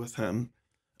prepping with him.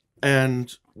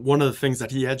 And one of the things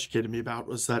that he educated me about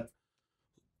was that,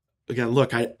 again,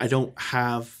 look, I don't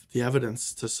have the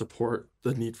evidence to support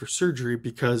the need for surgery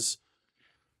because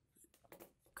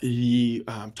he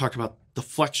talked about the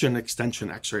flexion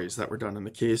extension x-rays that were done in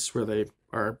the case where they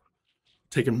are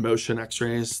taking motion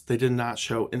x-rays. They did not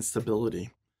show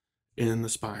instability in the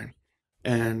spine.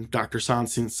 And Dr.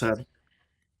 Sonstein said,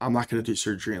 I'm not going to do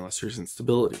surgery unless there's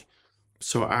instability.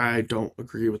 So I don't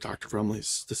agree with Dr.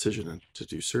 Rumley's decision to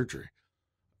do surgery.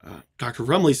 Dr.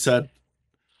 Rumley said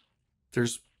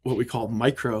there's what we call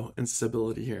micro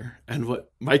instability here. And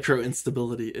what micro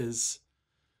instability is,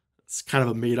 it's kind of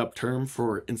a made up term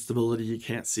for instability you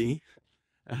can't see.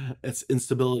 It's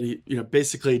instability, you know,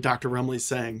 basically Dr. Rumley's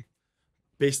saying,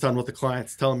 based on what the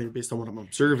client's telling me, based on what I'm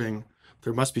observing,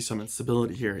 there must be some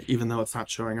instability here, even though it's not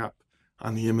showing up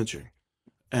on the imaging.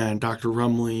 And Dr.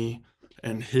 Rumley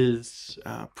and his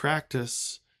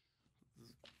practice,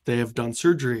 they have done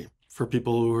surgery for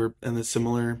people who are in a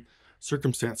similar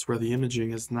circumstance where the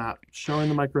imaging is not showing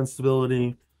the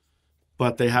microinstability,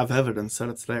 but they have evidence that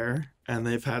it's there and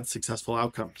they've had successful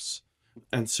outcomes.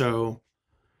 And so,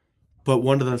 but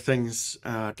one of the things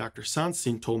Dr.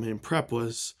 Sonstein told me in prep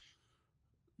was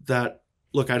that,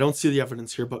 look, I don't see the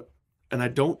evidence here, and I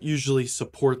don't usually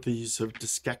support the use of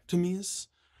discectomies,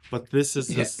 but this is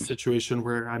a Yeah. situation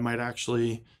where I might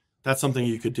actually, that's something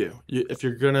you could do. If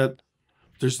you're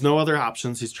there's no other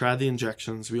options. He's tried the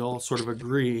injections. We all sort of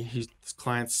agree his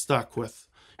client's stuck with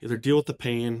either deal with the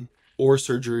pain or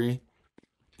surgery,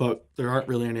 but there aren't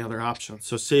really any other options.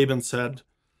 So Sabin said,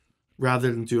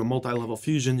 rather than do a multi-level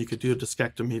fusion, you could do a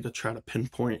discectomy to try to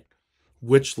pinpoint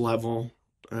which level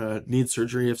needs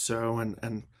surgery, if so,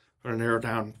 and or narrow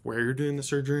down where you're doing the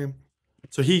surgery.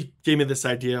 So he gave me this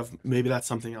idea of maybe that's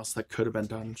something else that could have been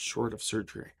done short of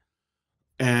surgery.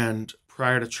 And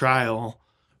prior to trial,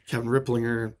 Kevin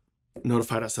Ripplinger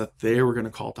notified us that they were going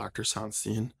to call Dr.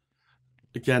 Sonstein.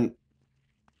 Again,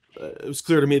 it was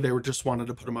clear to me they were just wanted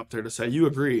to put him up there to say, you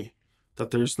agree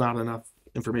that there's not enough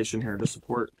information here to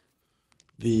support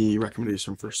the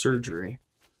recommendation for surgery,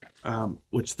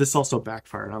 which this also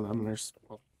backfired on them.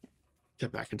 We'll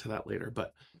get back into that later,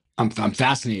 but I'm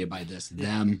fascinated by this. yeah,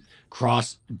 Them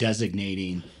cross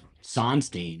designating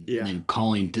Sonstein and yeah, then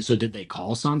calling. So did they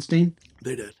call Sonstein?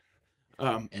 they did.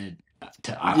 Um, And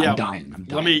I'm yeah, dying. I'm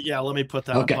dying. let me put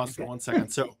that on Okay. pause for 1 second.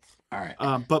 So, All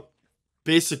right. but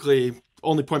basically,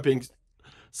 only point being,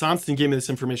 Sonstein gave me this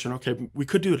information. Okay, we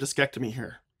could do a discectomy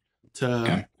here to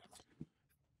Okay.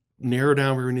 narrow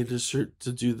down where we need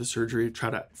to do the surgery, try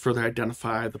to further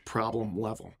identify the problem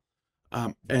level.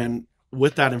 And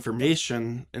with that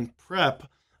information in prep,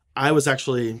 I was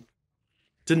actually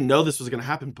didn't know this was going to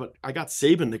happen, but I got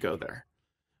Sabin to go there.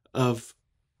 Of,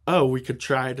 oh, we could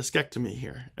try discectomy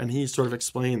here, and he sort of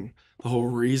explained the whole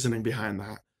reasoning behind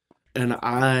that. And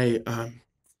I,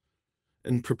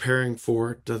 in preparing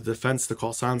for the defense to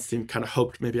call Sonstein, kind of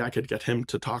hoped maybe I could get him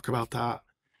to talk about that,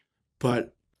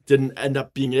 but didn't end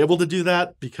up being able to do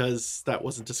that because that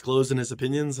wasn't disclosed in his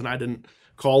opinions, and I didn't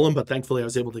call him. But thankfully, I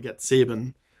was able to get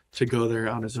Sabin to go there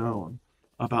on his own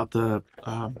about the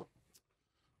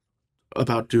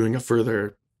about doing a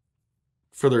further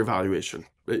evaluation.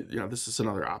 This is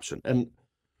another option. And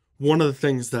one of the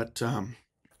things that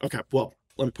okay, well,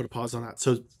 let me put a pause on that.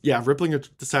 So yeah, Ripplinger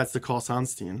decides to call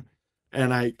Sonstein,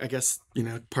 and I guess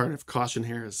part of caution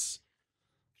here is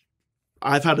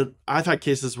I've had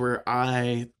cases where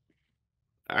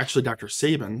Dr.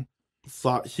 Sabin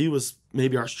thought he was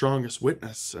maybe our strongest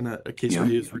witness in a case where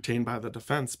he was retained by the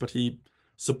defense, but he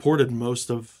supported most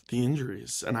of the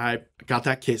injuries, and I got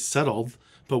that case settled.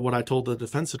 But what I told the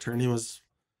defense attorney was,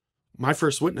 my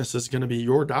first witness is going to be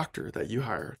your doctor that you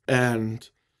hired. And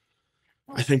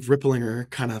I think Ripplinger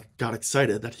kind of got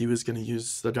excited that he was going to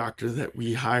use the doctor that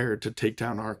we hired to take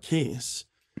down our case.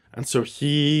 And so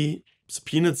he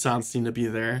subpoenaed Sonstein to be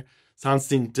there.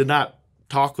 Sonstein did not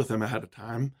talk with him ahead of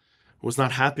time, was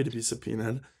not happy to be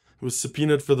subpoenaed. It was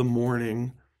subpoenaed for the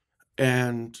morning,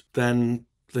 and then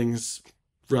things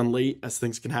run late, as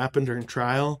things can happen during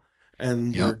trial,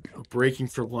 and we're breaking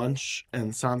for lunch,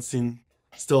 and Sonstein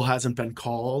still hasn't been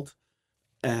called,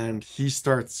 and he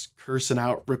starts cursing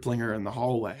out Ripplinger in the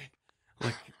hallway,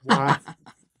 like,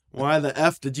 why the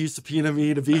F did you subpoena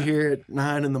me to be here at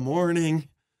 9 a.m?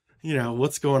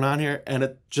 What's going on here? And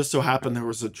it just so happened there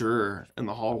was a juror in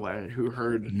the hallway who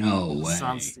heard No way.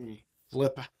 Sonstein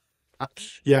flip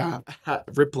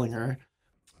Ripplinger,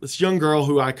 this young girl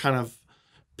who I kind of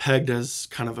pegged as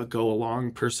kind of a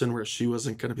go-along person, where she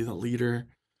wasn't going to be the leader.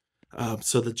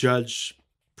 So the judge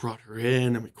brought her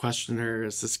in, and we questioned her.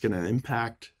 Is this going to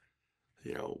impact,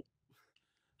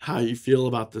 how you feel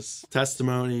about this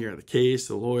testimony or the case,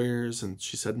 the lawyers? And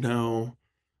she said no.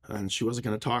 And she wasn't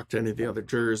going to talk to any of the other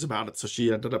jurors about it. So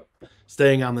she ended up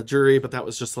staying on the jury, but that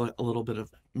was just a little bit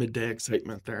of midday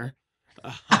excitement there.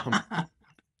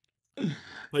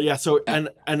 But yeah, so, and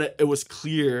it was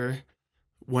clear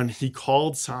when he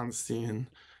called Sonstein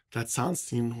that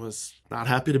Sonstein was not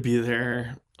happy to be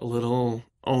there, a little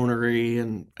ornery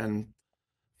and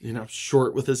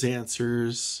short with his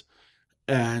answers.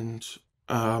 And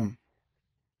I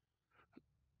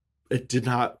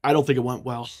don't think it went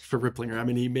well for Ripplinger. I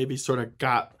mean, he maybe sort of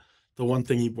got the one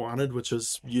thing he wanted, which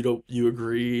is you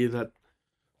agree that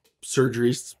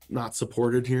surgery's not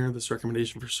supported here, this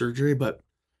recommendation for surgery. But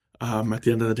at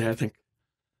the end of the day, I think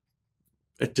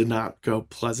it did not go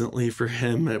pleasantly for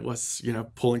him. It was,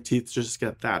 pulling teeth to just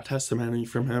get that testimony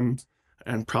from him,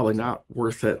 and probably not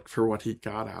worth it for what he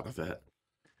got out of it.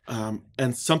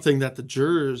 And something that the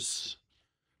jurors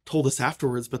told us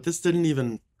afterwards, but this didn't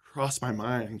even cross my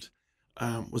mind,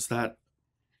 was that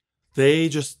they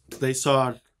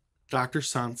saw Dr.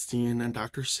 Sonstein and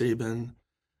Dr. Sabin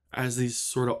as these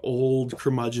sort of old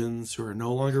curmudgeons who are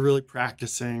no longer really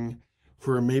practicing,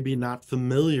 who are maybe not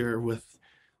familiar with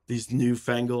these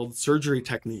newfangled surgery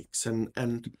techniques.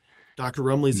 And Dr.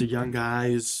 Rumley's a young guy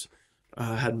who's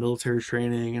had military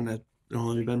training and had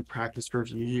only been practiced for a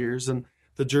few years. And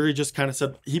the jury just kind of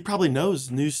said he probably knows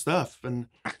new stuff and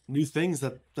new things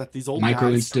that these old Micro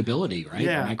guys, instability, right?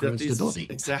 yeah, Micro that these instability.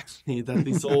 exactly that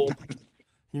these old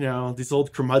these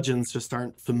old curmudgeons just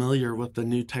aren't familiar with the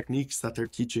new techniques that they're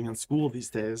teaching in school these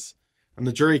days. And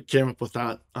the jury came up with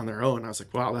that on their own. I was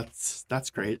like, wow, that's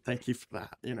great. Thank you for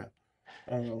that.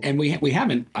 And we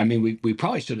haven't, I mean, we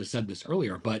probably should have said this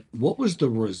earlier, but what was the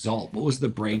result? What was the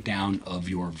breakdown of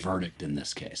your verdict in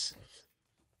this case?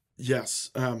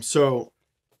 Yes. So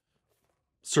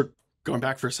going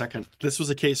back for a second, this was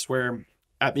a case where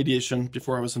at mediation,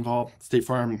 before I was involved, State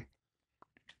Farm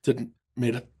didn't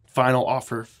made a final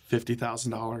offer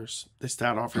 $50,000. They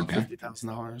stat offered Okay.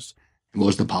 $50,000. What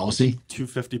was the policy?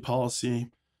 250 policy.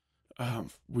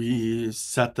 We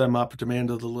set them up,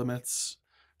 demanded the limits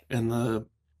in the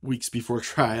weeks before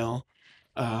trial.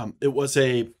 It was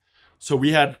so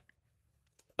we had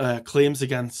claims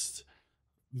against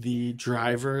the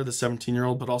driver, the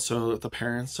 17-year-old, but also the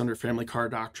parents under family car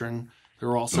doctrine. There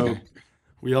were also, Okay.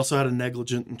 we also had a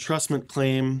negligent entrustment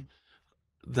claim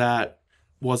that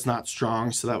was not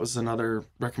strong. So that was another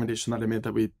recommendation that I made,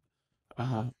 that we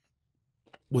uh,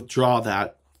 withdraw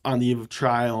that. On the eve of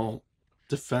trial,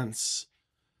 defense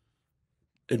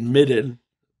admitted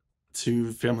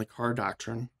to family car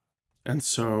doctrine. And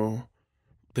so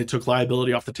they took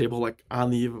liability off the table like on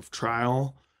the eve of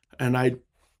trial. And I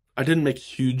didn't make a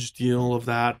huge deal of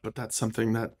that, but that's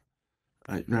something that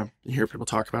you hear people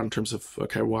talk about in terms of,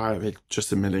 okay, why are they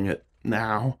just admitting it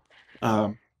now?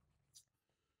 But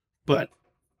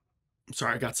I'm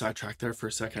sorry, I got sidetracked there for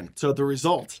a second. So the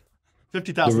result, The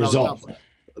 $50,000. result.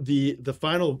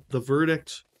 The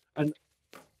verdict, and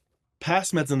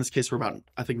past meds in this case were about,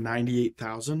 I think,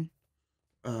 98,000.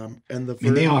 And the I mean, they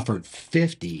verdict, offered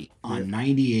 50 yeah, on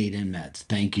 98 inmets.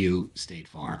 Thank you, State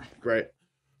Farm. right,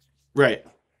 right.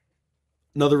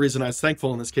 Another reason I was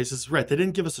thankful in this case is, right, they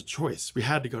didn't give us a choice. We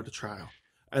had to go to trial.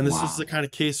 And this is the Wow. kind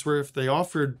of case where if they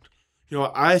offered,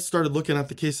 I started looking at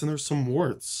the case and there's some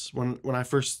warts when I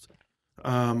first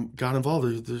got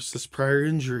involved. There's this prior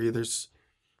injury. There's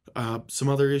some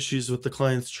other issues with the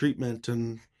client's treatment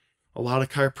and a lot of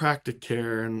chiropractic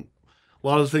care and a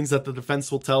lot of the things that the defense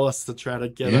will tell us to try to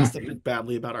get us Yeah. to think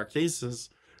badly about our cases.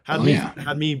 Oh, yeah.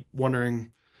 Had me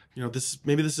wondering, this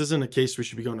isn't a case we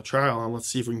should be going to trial, and let's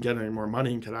see if we can get any more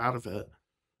money and get out of it.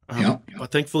 Yep.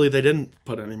 But thankfully they didn't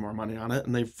put any more money on it,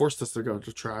 and they forced us to go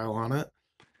to trial on it.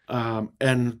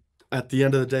 And at the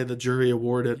end of the day, the jury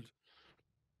awarded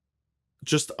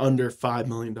just under $5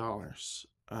 million.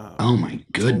 Oh, my total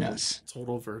goodness.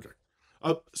 total verdict.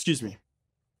 Excuse me,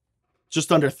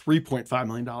 just under $3.5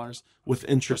 million with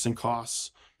interest and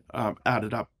costs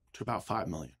added up to about 5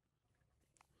 million.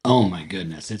 Oh, my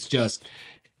goodness. It's just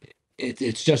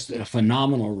a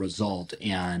phenomenal result.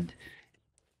 And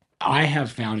I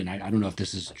have found, and I don't know if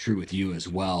this is true with you as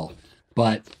well,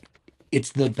 but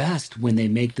it's the best when they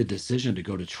make the decision to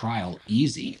go to trial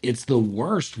easy. It's the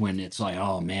worst when it's like,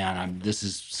 oh man, this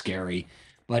is scary.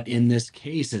 But in this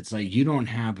case, it's like you don't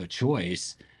have a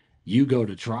choice. You go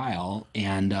to trial,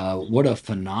 and what a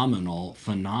phenomenal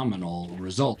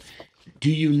result.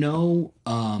 Do you know,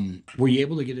 were you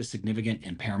able to get a significant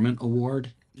impairment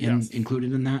award Yes.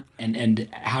 included in that? And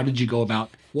how did you go about,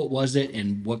 what was it,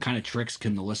 and what kind of tricks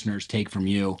can the listeners take from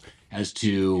you as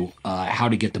to how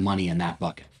to get the money in that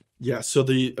bucket? Yeah. So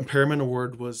the impairment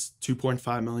award was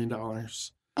 $2.5 million.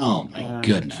 Oh my And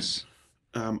goodness.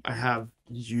 I have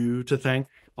you to thank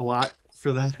a lot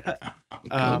for that.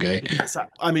 Okay. Because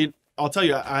I mean, I'll tell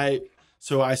you, I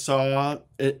saw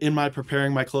in my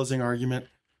preparing my closing argument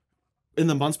in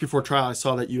the months before trial, I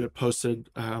saw that you had posted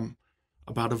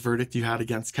about a verdict you had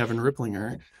against Kevin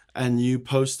Ripplinger, and you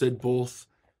posted both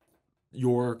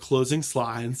your closing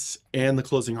slides and the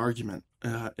closing argument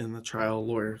in the trial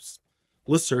lawyers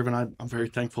listserv, and I'm very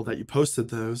thankful that you posted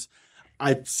those.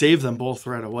 I saved them both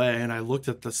right away, and I looked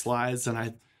at the slides, and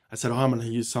I said, oh, I'm going to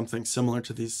use something similar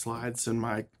to these slides in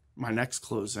my next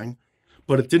closing.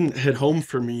 But it didn't hit home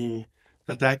for me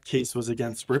that case was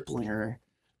against Ripplinger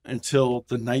until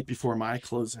the night before my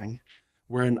closing,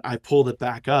 when I pulled it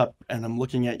back up and I'm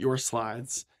looking at your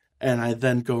slides, and I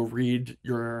then go read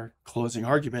your closing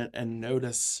argument and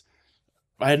notice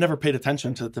I had never paid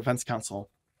attention to the defense counsel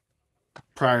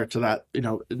prior to that,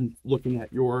 in looking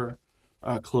at your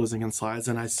closing and slides,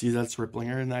 and I see that's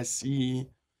Ripplinger, and I see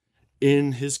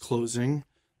in his closing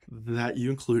that you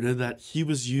included, that he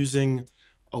was using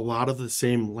a lot of the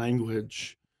same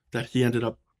language that he ended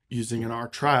up using in our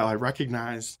trial. I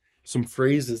recognized some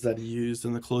phrases that he used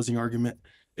in the closing argument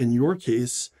in your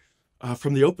case,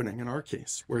 from the opening in our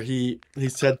case, where he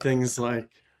said things like,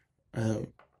 um,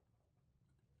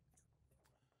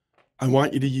 I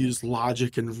want you to use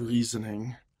logic and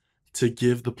reasoning to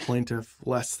give the plaintiff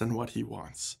less than what he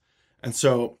wants. And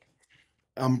so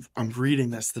I'm reading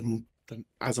this then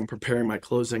as I'm preparing my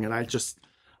closing, and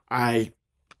I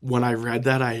when I read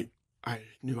that, I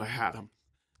knew I had him.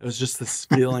 It was just this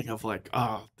feeling of like,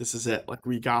 oh, this is it. Like,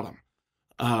 we got him.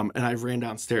 And I ran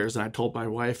downstairs and I told my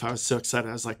wife, I was so excited.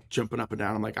 I was like jumping up and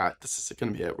down. I'm like, this is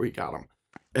going to be it. We got him.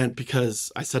 And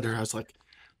because I said to her, I was like,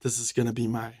 this is going to be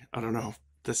my, I don't know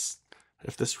this,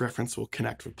 if this reference will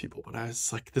connect with people, but I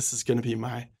was like, this is going to be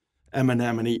my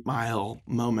Eminem and 8 Mile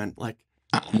moment. Like,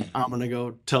 I'm going to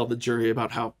go tell the jury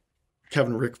about how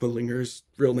Kevin Rickmelinger's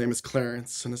real name is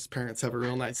Clarence and his parents have a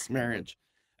real nice marriage.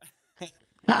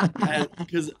 And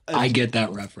because I get that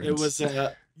it reference. was,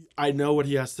 I know what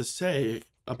he has to say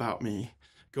about me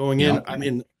going in. Yep. I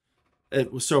mean,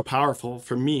 it was so powerful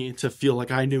for me to feel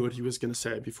like I knew what he was going to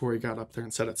say before he got up there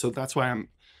and said it. So that's why I'm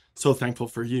so thankful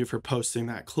for you for posting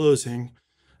that closing.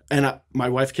 And my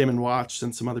wife came and watched,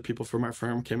 and some other people from our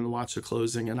firm came and watched the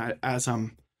closing. And as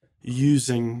I'm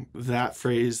using that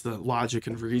phrase, the logic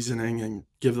and reasoning, and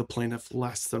give the plaintiff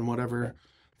less than whatever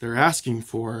they're asking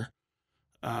for,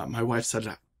 my wife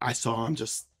said, I saw him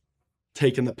just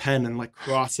taking the pen and like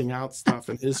crossing out stuff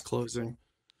in his closing.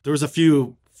 There was a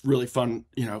few really fun,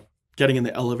 getting in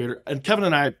the elevator. And Kevin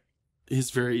and I,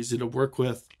 he's very easy to work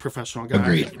with, professional guy.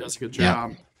 Agreed. He does a good Yeah.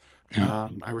 job. Yeah.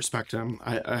 I respect him.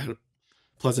 I had a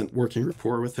pleasant working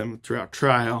rapport with him throughout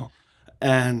trial.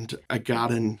 And I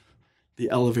got in the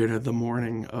elevator the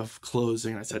morning of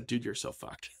closing. I said, dude, you're so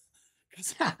fucked.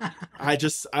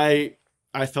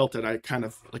 I felt it. I kind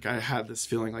of like, I had this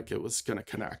feeling like it was going to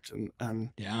connect. And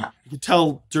Yeah. you could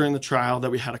tell during the trial that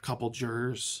we had a couple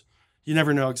jurors. You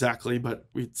never know exactly, but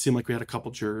we seemed like we had a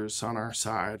couple jurors on our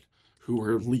side who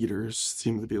were leaders,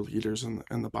 seemed to be leaders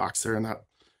in the box there, and that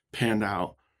panned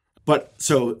out. But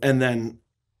so, and then,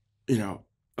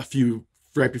 a few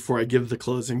right before I give the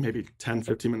closing, maybe 10,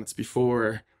 15 minutes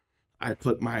before, I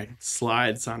put my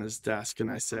slides on his desk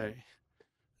and I say,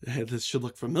 hey, this should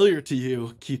look familiar to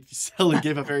you. Keith Fuicelli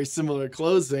gave a very similar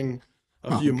closing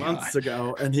a few months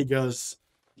ago. And he goes,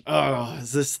 oh,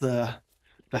 is this the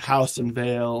house in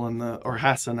Vale and or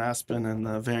Hassan Aspen and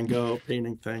the Van Gogh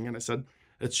painting thing? And I said,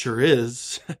 it sure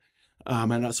is.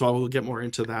 And so I will get more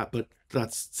into that, but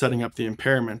that's setting up the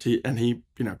impairment. He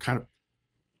kind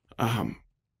of,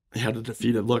 he had a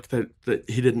defeated look that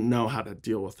he didn't know how to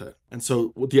deal with it. And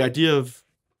so with the idea of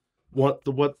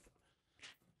the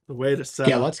way to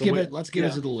set up, let's give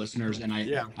it to the listeners. And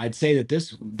I'd say that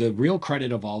the real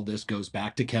credit of all this goes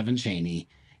back to Kevin Chaney,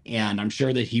 and I'm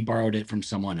sure that he borrowed it from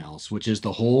someone else, which is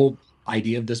the whole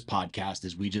idea of this podcast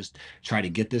is we just try to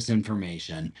get this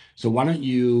information. So why don't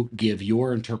you give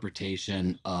your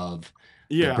interpretation of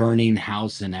the burning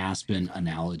house in Aspen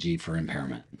analogy for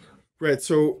impairment? Right.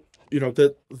 So,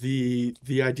 that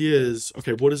the idea is,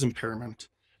 okay, what is impairment?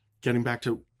 Getting back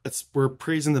to we're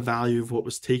praising the value of what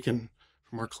was taken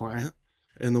from our client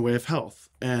in the way of health.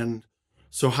 And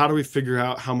so how do we figure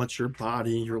out how much your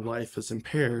body, your life is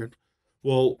impaired?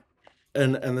 Well,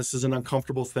 and this is an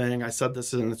uncomfortable thing. I said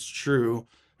this and it's true.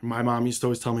 My mom used to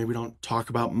always tell me we don't talk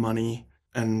about money,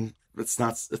 and it's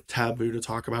not a taboo to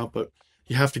talk about, but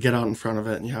you have to get out in front of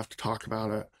it and you have to talk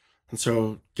about it. And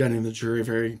so getting the jury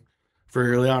very,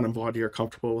 very early on involved, you're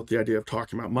comfortable with the idea of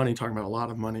talking about money, talking about a lot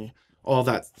of money, all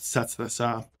that sets this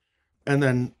up. And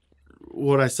then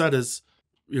what I said is,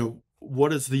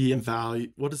 what is the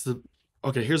value?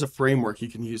 Okay, here's a framework you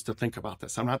can use to think about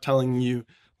this. I'm not telling you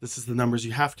this is the numbers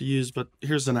you have to use, but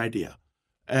here's an idea.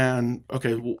 And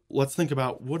okay, well, let's think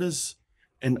about what is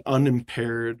an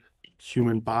unimpaired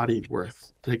human body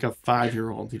worth. Take a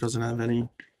 5-year-old who doesn't have any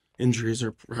injuries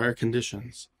or prior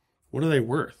conditions. What are they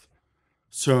worth?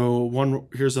 So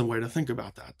here's a way to think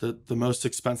about that. The most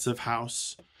expensive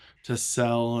house to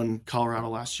sell in Colorado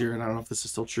last year, and I don't know if this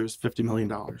is still true, is $50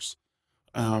 million.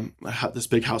 I had this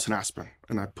big house in Aspen,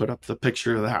 and I put up the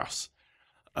picture of the house.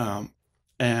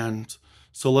 And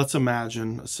so let's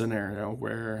imagine a scenario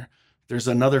where there's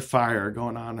another fire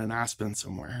going on in Aspen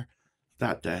somewhere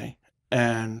that day,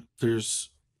 and there's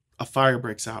a fire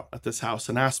breaks out at this house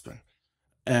in Aspen.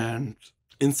 And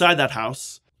inside that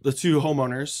house, the two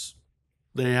homeowners,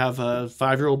 they have a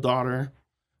 5-year-old daughter,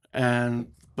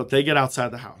 but they get outside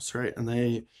the house, right? And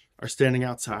they are standing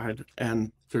outside,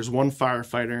 and there's one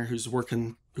firefighter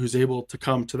who's able to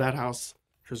come to that house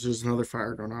because there's another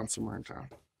fire going on somewhere in town.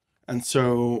 And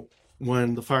so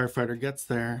when the firefighter gets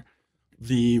there,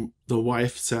 the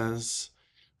wife says,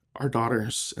 our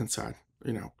daughter's inside,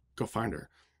 go find her.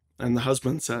 And the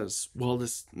husband says, well,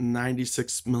 this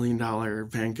 $96 million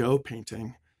Van Gogh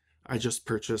painting I just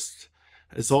purchased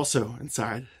is also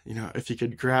inside. If you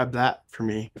could grab that for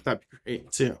me, that'd be great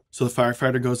too. So the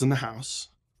firefighter goes in the house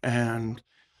and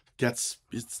it's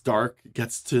dark,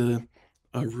 gets to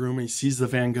a room, and he sees the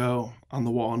Van Gogh on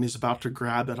the wall, and he's about to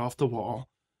grab it off the wall.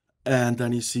 And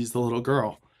then he sees the little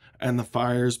girl, and the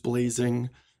fire's blazing,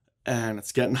 and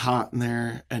it's getting hot in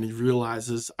there. And he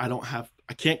realizes, the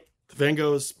Van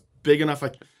Gogh's big enough,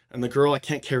 and the girl, I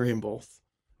can't carry them both.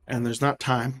 And there's not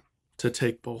time to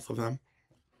take both of them.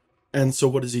 And so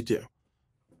what does he do?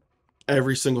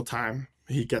 Every single time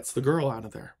he gets the girl out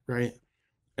of there, right?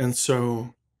 And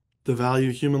so the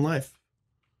value of human life,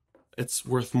 it's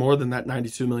worth more than that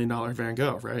 $92 million Van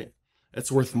Gogh, right? It's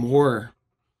worth more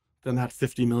than that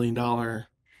 $50 million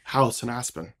house in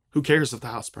Aspen. Who cares if the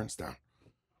house burns down?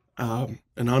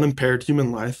 An unimpaired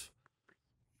human life,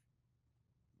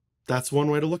 that's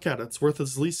one way to look at it. It's worth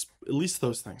at least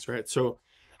those things, right? So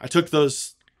I took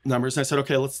those numbers and I said,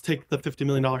 okay, let's take the $50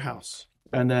 million house.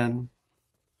 And then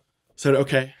said,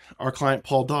 okay, our client,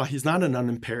 Paul Daw, he's not an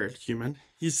unimpaired human.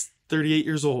 He's 38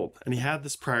 years old, and he had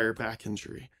this prior back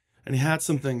injury, and he had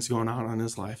some things going on in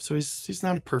his life. So he's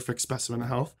not a perfect specimen of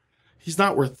health. He's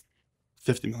not worth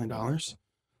 $50 million.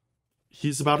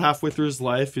 He's about halfway through his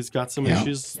life. He's got some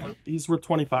issues. He's worth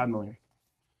 $25 million.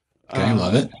 Okay, I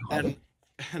love it.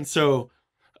 And so,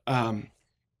 and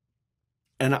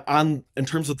in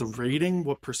terms of the rating,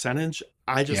 what percentage,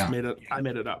 I made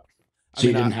it up. So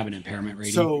you didn't have an impairment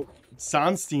rating? So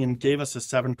Sonstein gave us a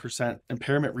 7%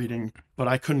 impairment rating, but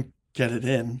I couldn't get it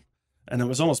in. And it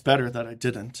was almost better that I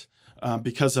didn't,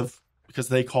 because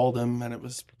they called him and it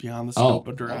was beyond the scope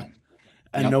of direct.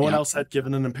 And no one else had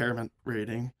given an impairment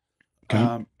rating.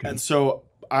 Okay. And so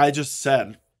I just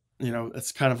said,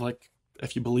 it's kind of like,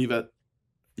 if you believe it,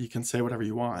 you can say whatever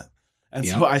you want. And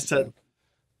so I said,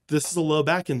 this is a low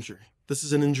back injury. This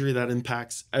is an injury that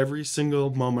impacts every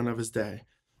single moment of his day.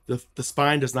 The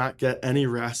spine does not get any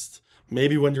rest.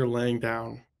 Maybe when you're laying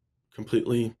down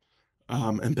completely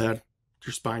in bed,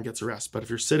 your spine gets a rest. But if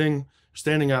you're sitting, you're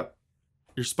standing up,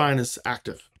 your spine is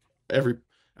active every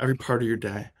part of your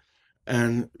day.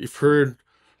 And you've heard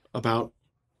about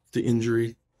the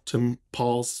injury to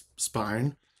Paul's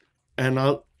spine. And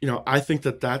I think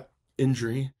that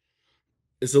injury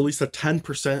is at least a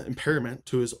 10% impairment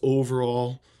to his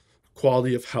overall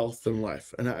quality of health and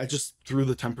life. And I just threw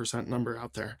the 10% number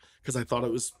out there because I thought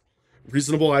it was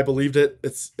reasonable. I believed it.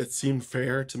 It seemed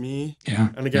fair to me. Yeah.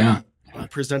 And again, I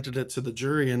presented it to the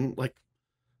jury, and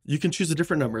you can choose a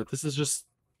different number. This is just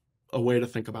a way to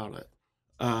think about it.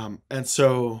 And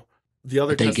so the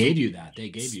other, they gave you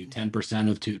 10%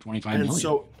 of $25 million. And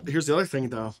so here's the other thing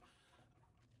though.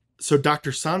 So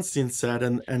Dr. Sonstein said,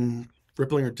 and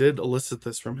Ripplinger did elicit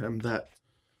this from him, that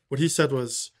what he said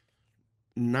was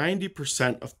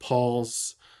 90% of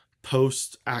Paul's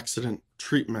post-accident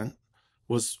treatment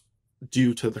was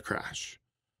due to the crash.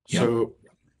 Yep. So,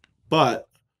 but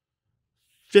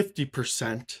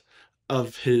 50%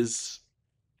 of his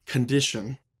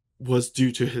condition was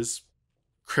due to his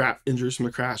injuries from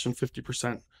the crash, and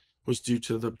 50% was due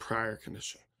to the prior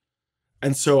condition.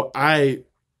 And so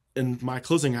in my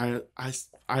closing, I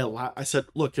said,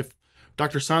 look, if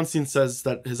Dr. Sonstein says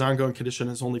that his ongoing condition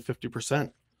is only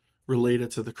 50% related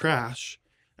to the crash,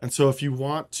 and so if you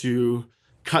want to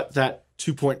cut that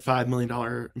 $2.5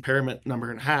 million impairment number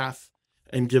in half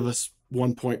and give us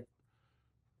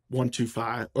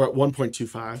 1.125 or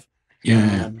 1.25,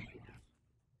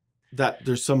 that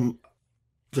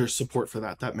there's support for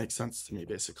that. That makes sense to me,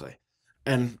 basically.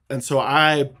 And so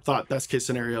I thought best case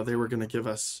scenario, they were going to give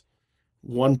us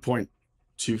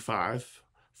 1.25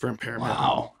 for impairment.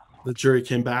 Wow. The jury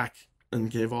came back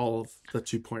and gave all of the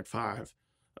 2.5.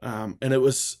 And it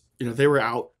was, they were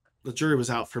out, the jury was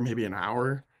out for maybe an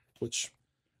hour, which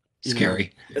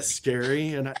scary. It's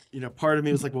scary. And part of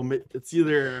me was like, well, it's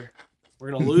either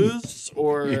we're going to lose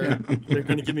or they're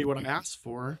going to give me what I asked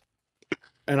for.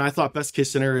 And I thought best case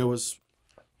scenario was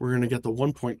we're going to get the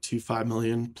 1.25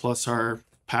 million plus our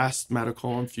past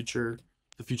medical and the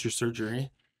future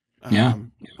surgery.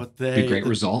 But be a great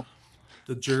result.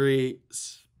 The jury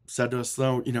said to us,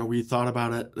 though, we thought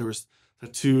about it. There was the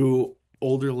two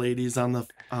older ladies on the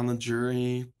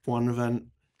jury. One of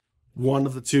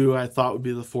the two I thought would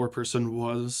be the foreperson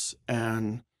was,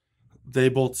 and they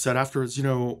both said afterwards,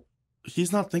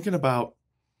 he's not thinking about,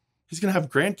 he's going to have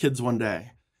grandkids one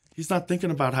day. He's not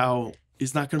thinking about how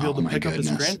he's not going to be able to pick up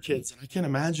his grandkids. And I can't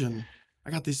imagine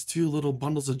I got these two little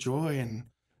bundles of joy, and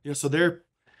so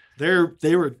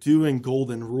they were doing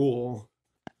golden rule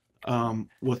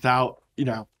without,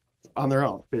 on their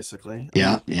own, basically.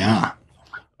 Yeah, yeah.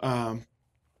 Um,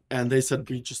 and they said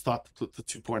we just thought that the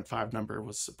 2.5 number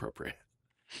was appropriate.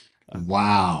 Uh,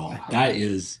 Wow, that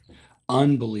is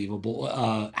unbelievable.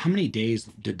 How many days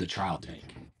did the trial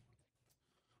take?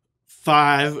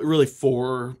 5, really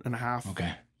 4.5.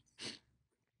 Okay.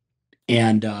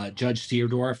 And Judge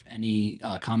Seerdorf, any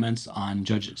comments on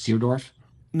Judge Seerdorf?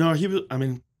 No, he was. I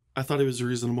mean, I thought he was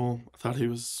reasonable. I thought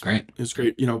Great. he was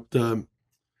great.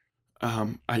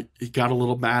 I he got a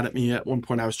little mad at me at one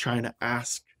point. I was trying to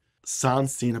ask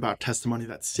Sonstein about testimony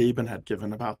that Saban had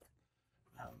given about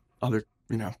other,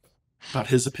 about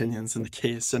his opinions in the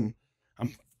case, and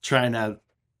I'm trying to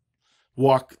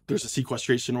there's a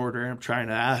sequestration order. I'm trying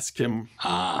to ask him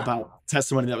Uh, about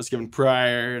testimony that was given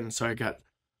prior, and so I got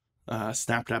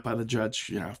snapped at by the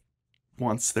judge,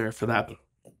 once there for that. But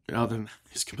other than that,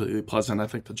 he's completely pleasant. I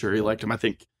think the jury liked him. I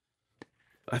think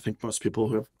most people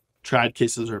who have tried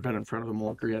cases or been in front of him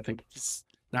will agree. I think he's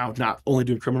now not only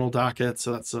doing criminal docket,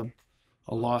 so that's a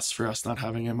loss for us not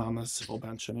having him on the civil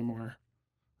bench anymore.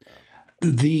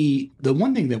 the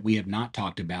one thing that we have not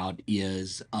talked about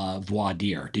is voir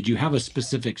dire. Did you have a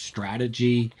specific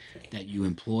strategy that you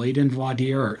employed in voir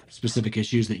dire, or specific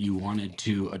issues that you wanted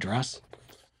to address?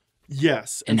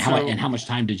 Yes, And and so how much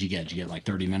time did you get? Did you get like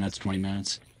 30 minutes, 20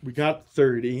 minutes? we got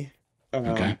 30,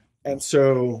 Okay. and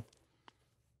so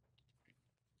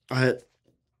I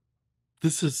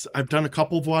I've done a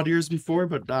couple voir dires before,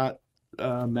 but not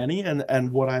many.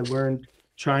 And what I learned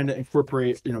trying to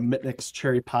incorporate, Mitnick's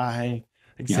cherry pie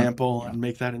Yeah. example and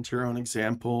make that into your own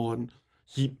example. And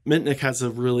Mitnick has a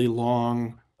really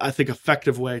long, I think,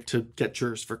 effective way to get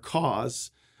jurors for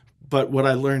cause. But what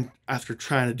I learned after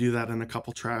trying to do that in a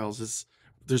couple trials is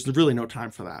there's really no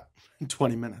time for that in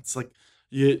 20 minutes. Like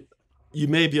you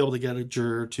may be able to get a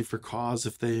juror or two for cause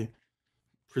if they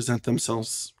present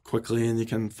themselves quickly and you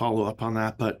can follow up on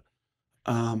that. But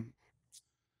um,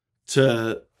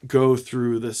 to go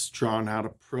through this drawn out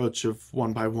approach of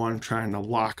one by one trying to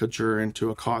lock a juror into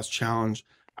a cause challenge,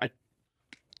 I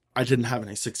I didn't have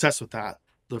any success with that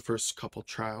the first couple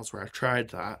trials where I tried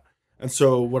that. And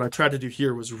so what I tried to do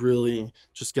here was really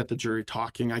just get the jury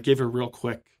talking. I gave a real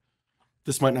quick,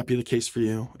 this might not be the case for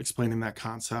you, explaining that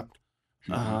concept.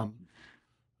 Mhm. Um,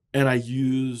 and I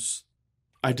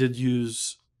did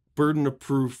use burden of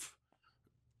proof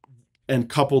and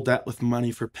coupled that with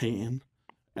money for pain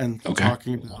and Okay.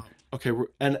 talking about, okay,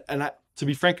 to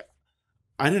be frank,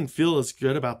 I didn't feel as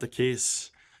good about the case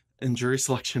in jury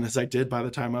selection as I did by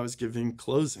the time I was giving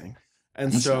closing.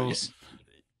 And That's so nice.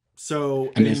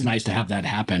 so I mean, it's nice to have that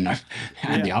happen. I've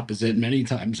had the yeah, opposite many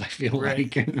times, I feel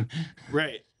right, like.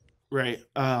 right, right.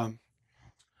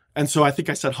 And so I think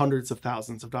I said hundreds of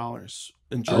thousands of dollars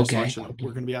in jury Okay. selection.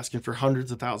 We're going to be asking for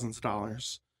hundreds of thousands of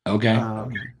dollars. Okay.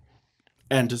 Um,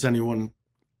 and does anyone,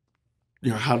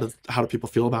 how do people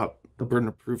feel about the burden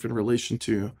of proof in relation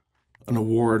to an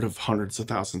award of hundreds of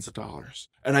thousands of dollars?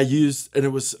 And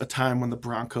it was a time when the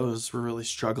Broncos were really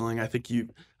struggling. I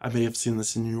may have seen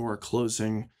this in your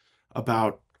closing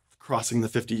about crossing the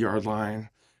 50-yard line.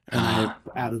 And I Uh,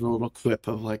 added a little quip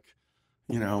of like,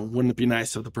 wouldn't it be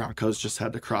nice if the Broncos just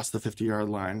had to cross the 50-yard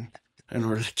line in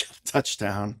order to get a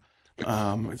touchdown?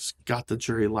 It's got the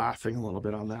jury laughing a little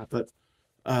bit on that. But,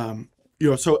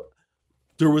 so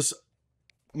there was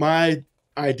my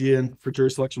idea for jury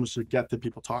selection was to get the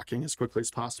people talking as quickly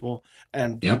as possible.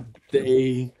 And yep.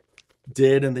 they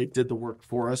they did the work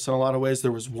for us in a lot of ways.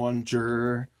 There was one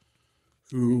juror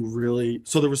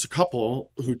so there was a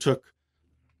couple who took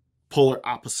polar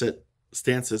opposite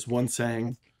stances. One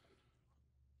saying,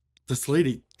 this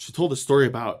lady, she told a story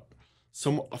about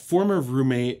a former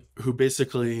roommate who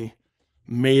basically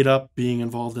made up being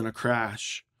involved in a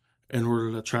crash in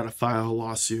order to try to file a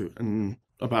lawsuit, and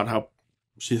about how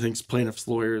she thinks plaintiffs'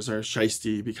 lawyers are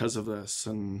shisty because of this,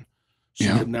 and she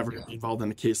Yeah. could never get involved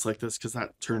in a case like this because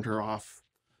that turned her off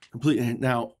completely.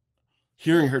 Now,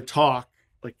 hearing her talk,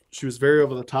 like she was very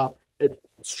over the top, it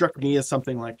struck me as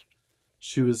something like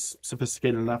she was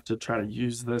sophisticated enough to try to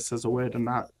use this as a way to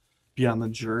not be on the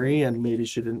jury, and maybe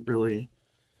she didn't really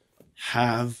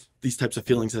have these types of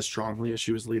feelings as strongly as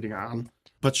she was leading on.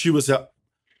 But she was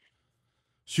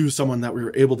someone that we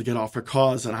were able to get off her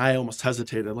cause, and I almost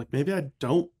hesitated, like maybe I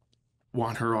don't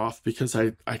want her off, because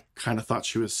I kind of thought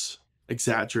she was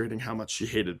exaggerating how much she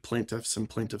hated plaintiffs and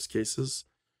plaintiffs' cases.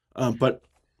 But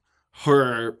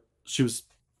she was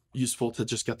useful to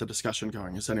just get the discussion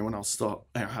going. Does anyone else still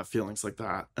have feelings like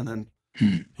that? And then,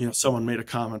 Hmm. someone made a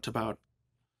comment about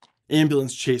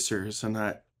ambulance chasers, and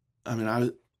I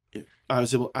mean,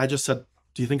 I just said,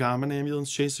 do you think I'm an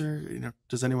ambulance chaser?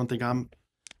 Does anyone think I'm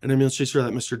an ambulance chaser,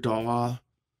 that Mr. Daw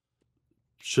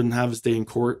shouldn't have his day in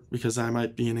court because I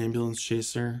might be an ambulance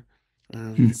chaser?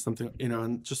 Hmm. Something,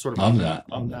 and just sort of Love put that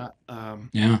that. on that.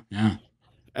 Yeah, yeah.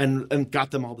 And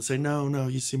got them all to say, no, no,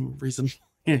 you seem reasonable.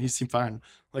 Yeah, you seem fine.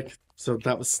 Like, so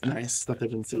that was nice that they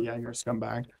didn't say, yeah, you're a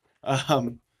scumbag.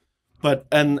 Um, but,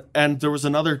 and there was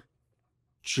another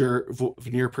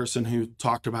veneer person who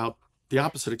talked about the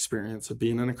opposite experience of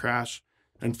being in a crash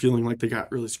and feeling like they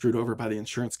got really screwed over by the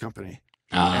insurance company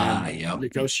Ah, and yep.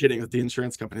 negotiating with the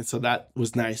insurance company. So that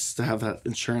was nice to have that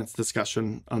insurance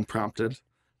discussion unprompted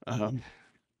um,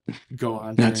 go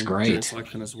on That's during jury great.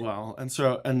 selection as well. And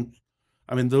so, and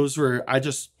I mean, those were, I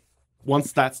just,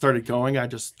 once that started going, I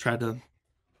just tried to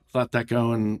let that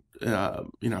go and,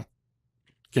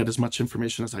 get as much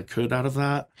information as I could out of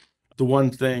that. The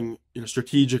one thing,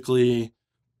 strategically,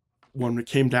 when it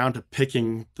came down to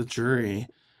picking the jury,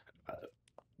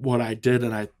 what I did,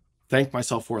 and I thanked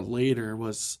myself for later,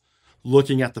 was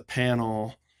looking at the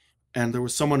panel. And there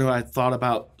was someone who I thought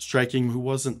about striking who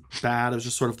wasn't bad. It was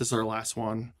just sort of, this is our last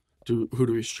one. Who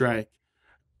do we strike?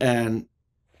 And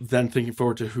then thinking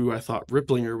forward to who I thought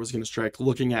Ripplinger was going to strike,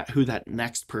 looking at who that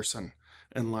next person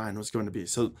in line was going to be.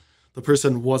 So the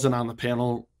person wasn't on the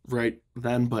panel right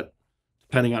then, but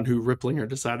depending on who Ripplinger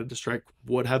decided to strike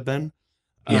would have been.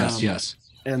 Yes, Um, yes.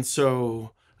 and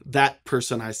so that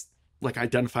person, I like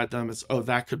identified them as, oh,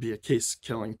 that could be a case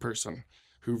killing person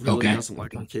who really Okay. doesn't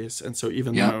like our case. And so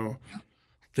even Yep. though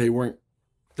they weren't,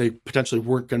 they potentially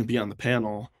weren't going to be on the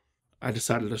panel, I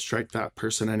decided to strike that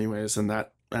person anyways. And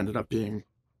that ended up being,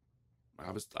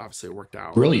 obviously it worked out,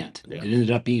 but Brilliant. yeah. It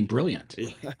ended up being brilliant.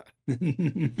 Yeah.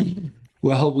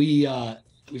 Well,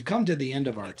 we've come to the end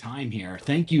of our time here.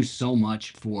 Thank you so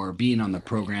much for being on the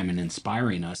program and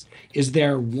inspiring us. Is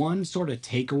there one sort of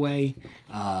takeaway?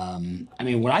 I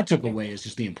mean, what I took away is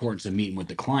just the importance of meeting with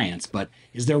the clients, but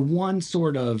is there one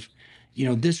sort of,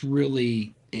 this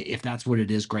really, if that's what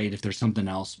it is, great. If there's something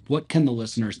else, what can the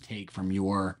listeners take from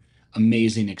your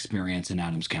amazing experience in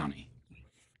Adams County?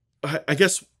 I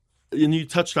guess, and you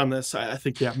touched on this. I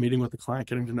think, yeah, meeting with the client,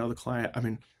 getting to know the client. I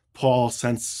mean, Paul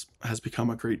since has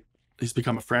become he's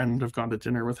become a friend. I've gone to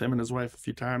dinner with him and his wife a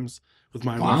few times, with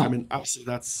my wife. I Wow. mean, obviously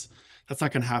that's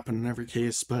not going to happen in every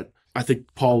case, but I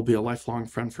think Paul will be a lifelong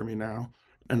friend for me now.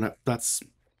 And that's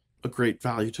a great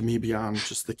value to me beyond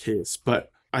just the case. But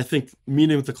I think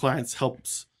meeting with the clients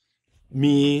helps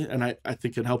me, and I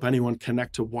think it help anyone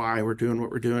connect to why we're doing what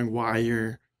we're doing, why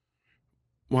you're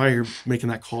making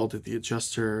that call to the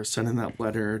adjuster, sending that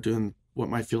letter, doing what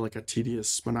might feel like a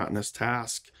tedious, monotonous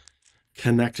task,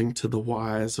 connecting to the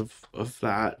whys of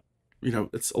that.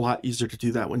 It's a lot easier to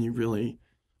do that when you really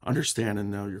understand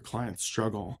and know your client's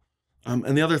struggle.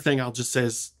 And the other thing I'll just say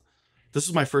is, this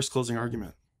is my first closing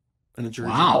argument in a jury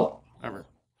trial Wow. ever.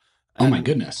 Oh my And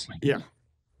goodness. yeah,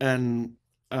 and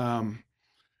um,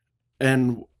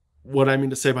 and what I mean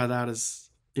to say by that is,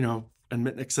 and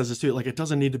Mitnick says this too, like, it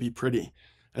doesn't need to be pretty.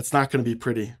 It's not going to be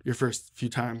pretty your first few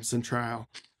times in trial.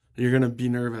 You're going to be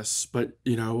nervous, but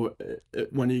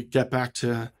when you get back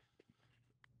to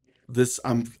this,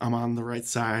 I'm on the right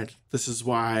side. This is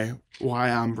why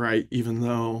I'm right, even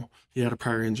though he had a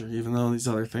prior injury, even though these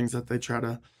other things that they try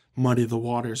to muddy the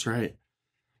waters, right?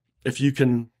 If you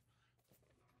can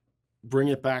bring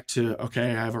it back to,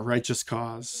 okay, I have a righteous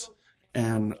cause,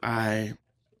 and I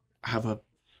have a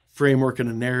framework and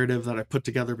a narrative that I put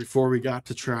together before we got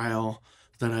to trial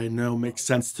that I know makes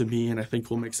sense to me and I think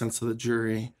will make sense to the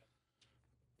jury.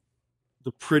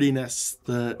 The prettiness,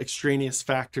 the extraneous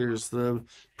factors, the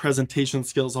presentation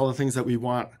skills, all the things that we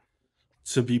want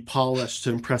to be polished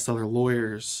to impress other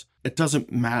lawyers, it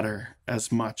doesn't matter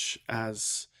as much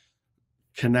as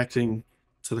connecting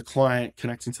to the client,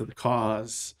 connecting to the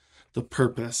cause, the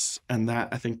purpose. And that,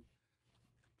 I think,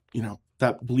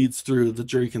 that bleeds through. The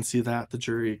jury can see that, the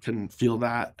jury can feel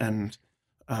that, and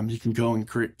you can go and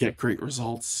get great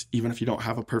results, even if you don't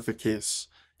have a perfect case,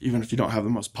 even if you don't have the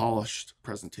most polished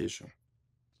presentation.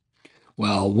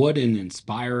 Well, what an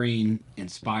inspiring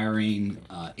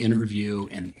interview,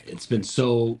 and it's been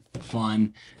so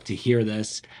fun to hear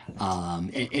this. One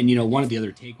of the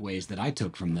other takeaways that I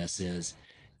took from this is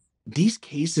these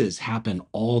cases happen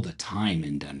all the time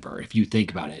in Denver. If you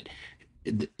think about it,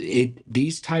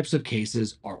 these types of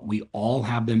cases are we all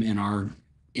have them in our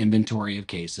inventory of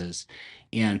cases,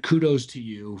 and kudos to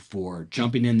you for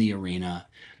jumping in the arena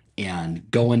and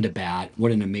going to bat.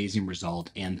 What an amazing result.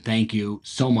 And thank you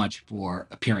so much for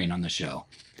appearing on the show.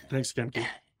 Thanks again, Keith.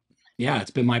 Yeah,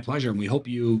 it's been my pleasure. And we hope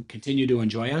you continue to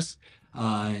enjoy us.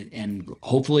 And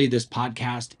hopefully, this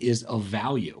podcast is of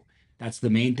value. That's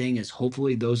the main thing, is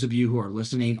hopefully those of you who are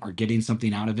listening are getting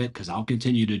something out of it, because I'll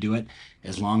continue to do it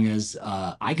as long as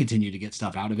I continue to get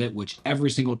stuff out of it, which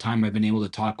every single time I've been able to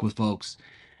talk with folks,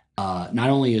 not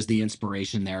only is the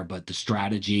inspiration there, but the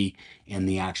strategy and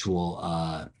the actual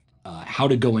how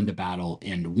to go into battle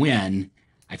and win.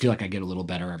 I feel like I get a little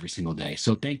better every single day.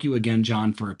 So thank you again,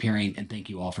 John, for appearing, and thank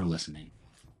you all for listening.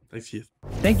 Thanks, Keith.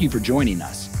 Thank you for joining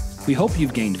us. We hope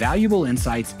you've gained valuable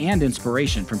insights and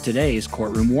inspiration from today's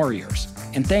Courtroom Warriors.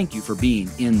 And thank you for being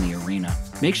in the arena.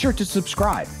 Make sure to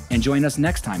subscribe and join us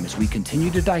next time as we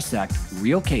continue to dissect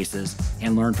real cases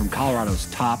and learn from Colorado's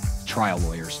top trial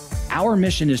lawyers. Our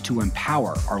mission is to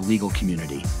empower our legal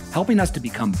community, helping us to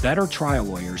become better trial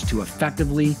lawyers to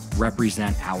effectively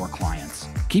represent our clients.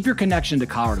 Keep your connection to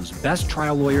Colorado's best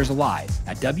trial lawyers alive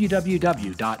at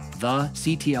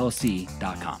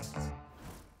www.thectlc.com.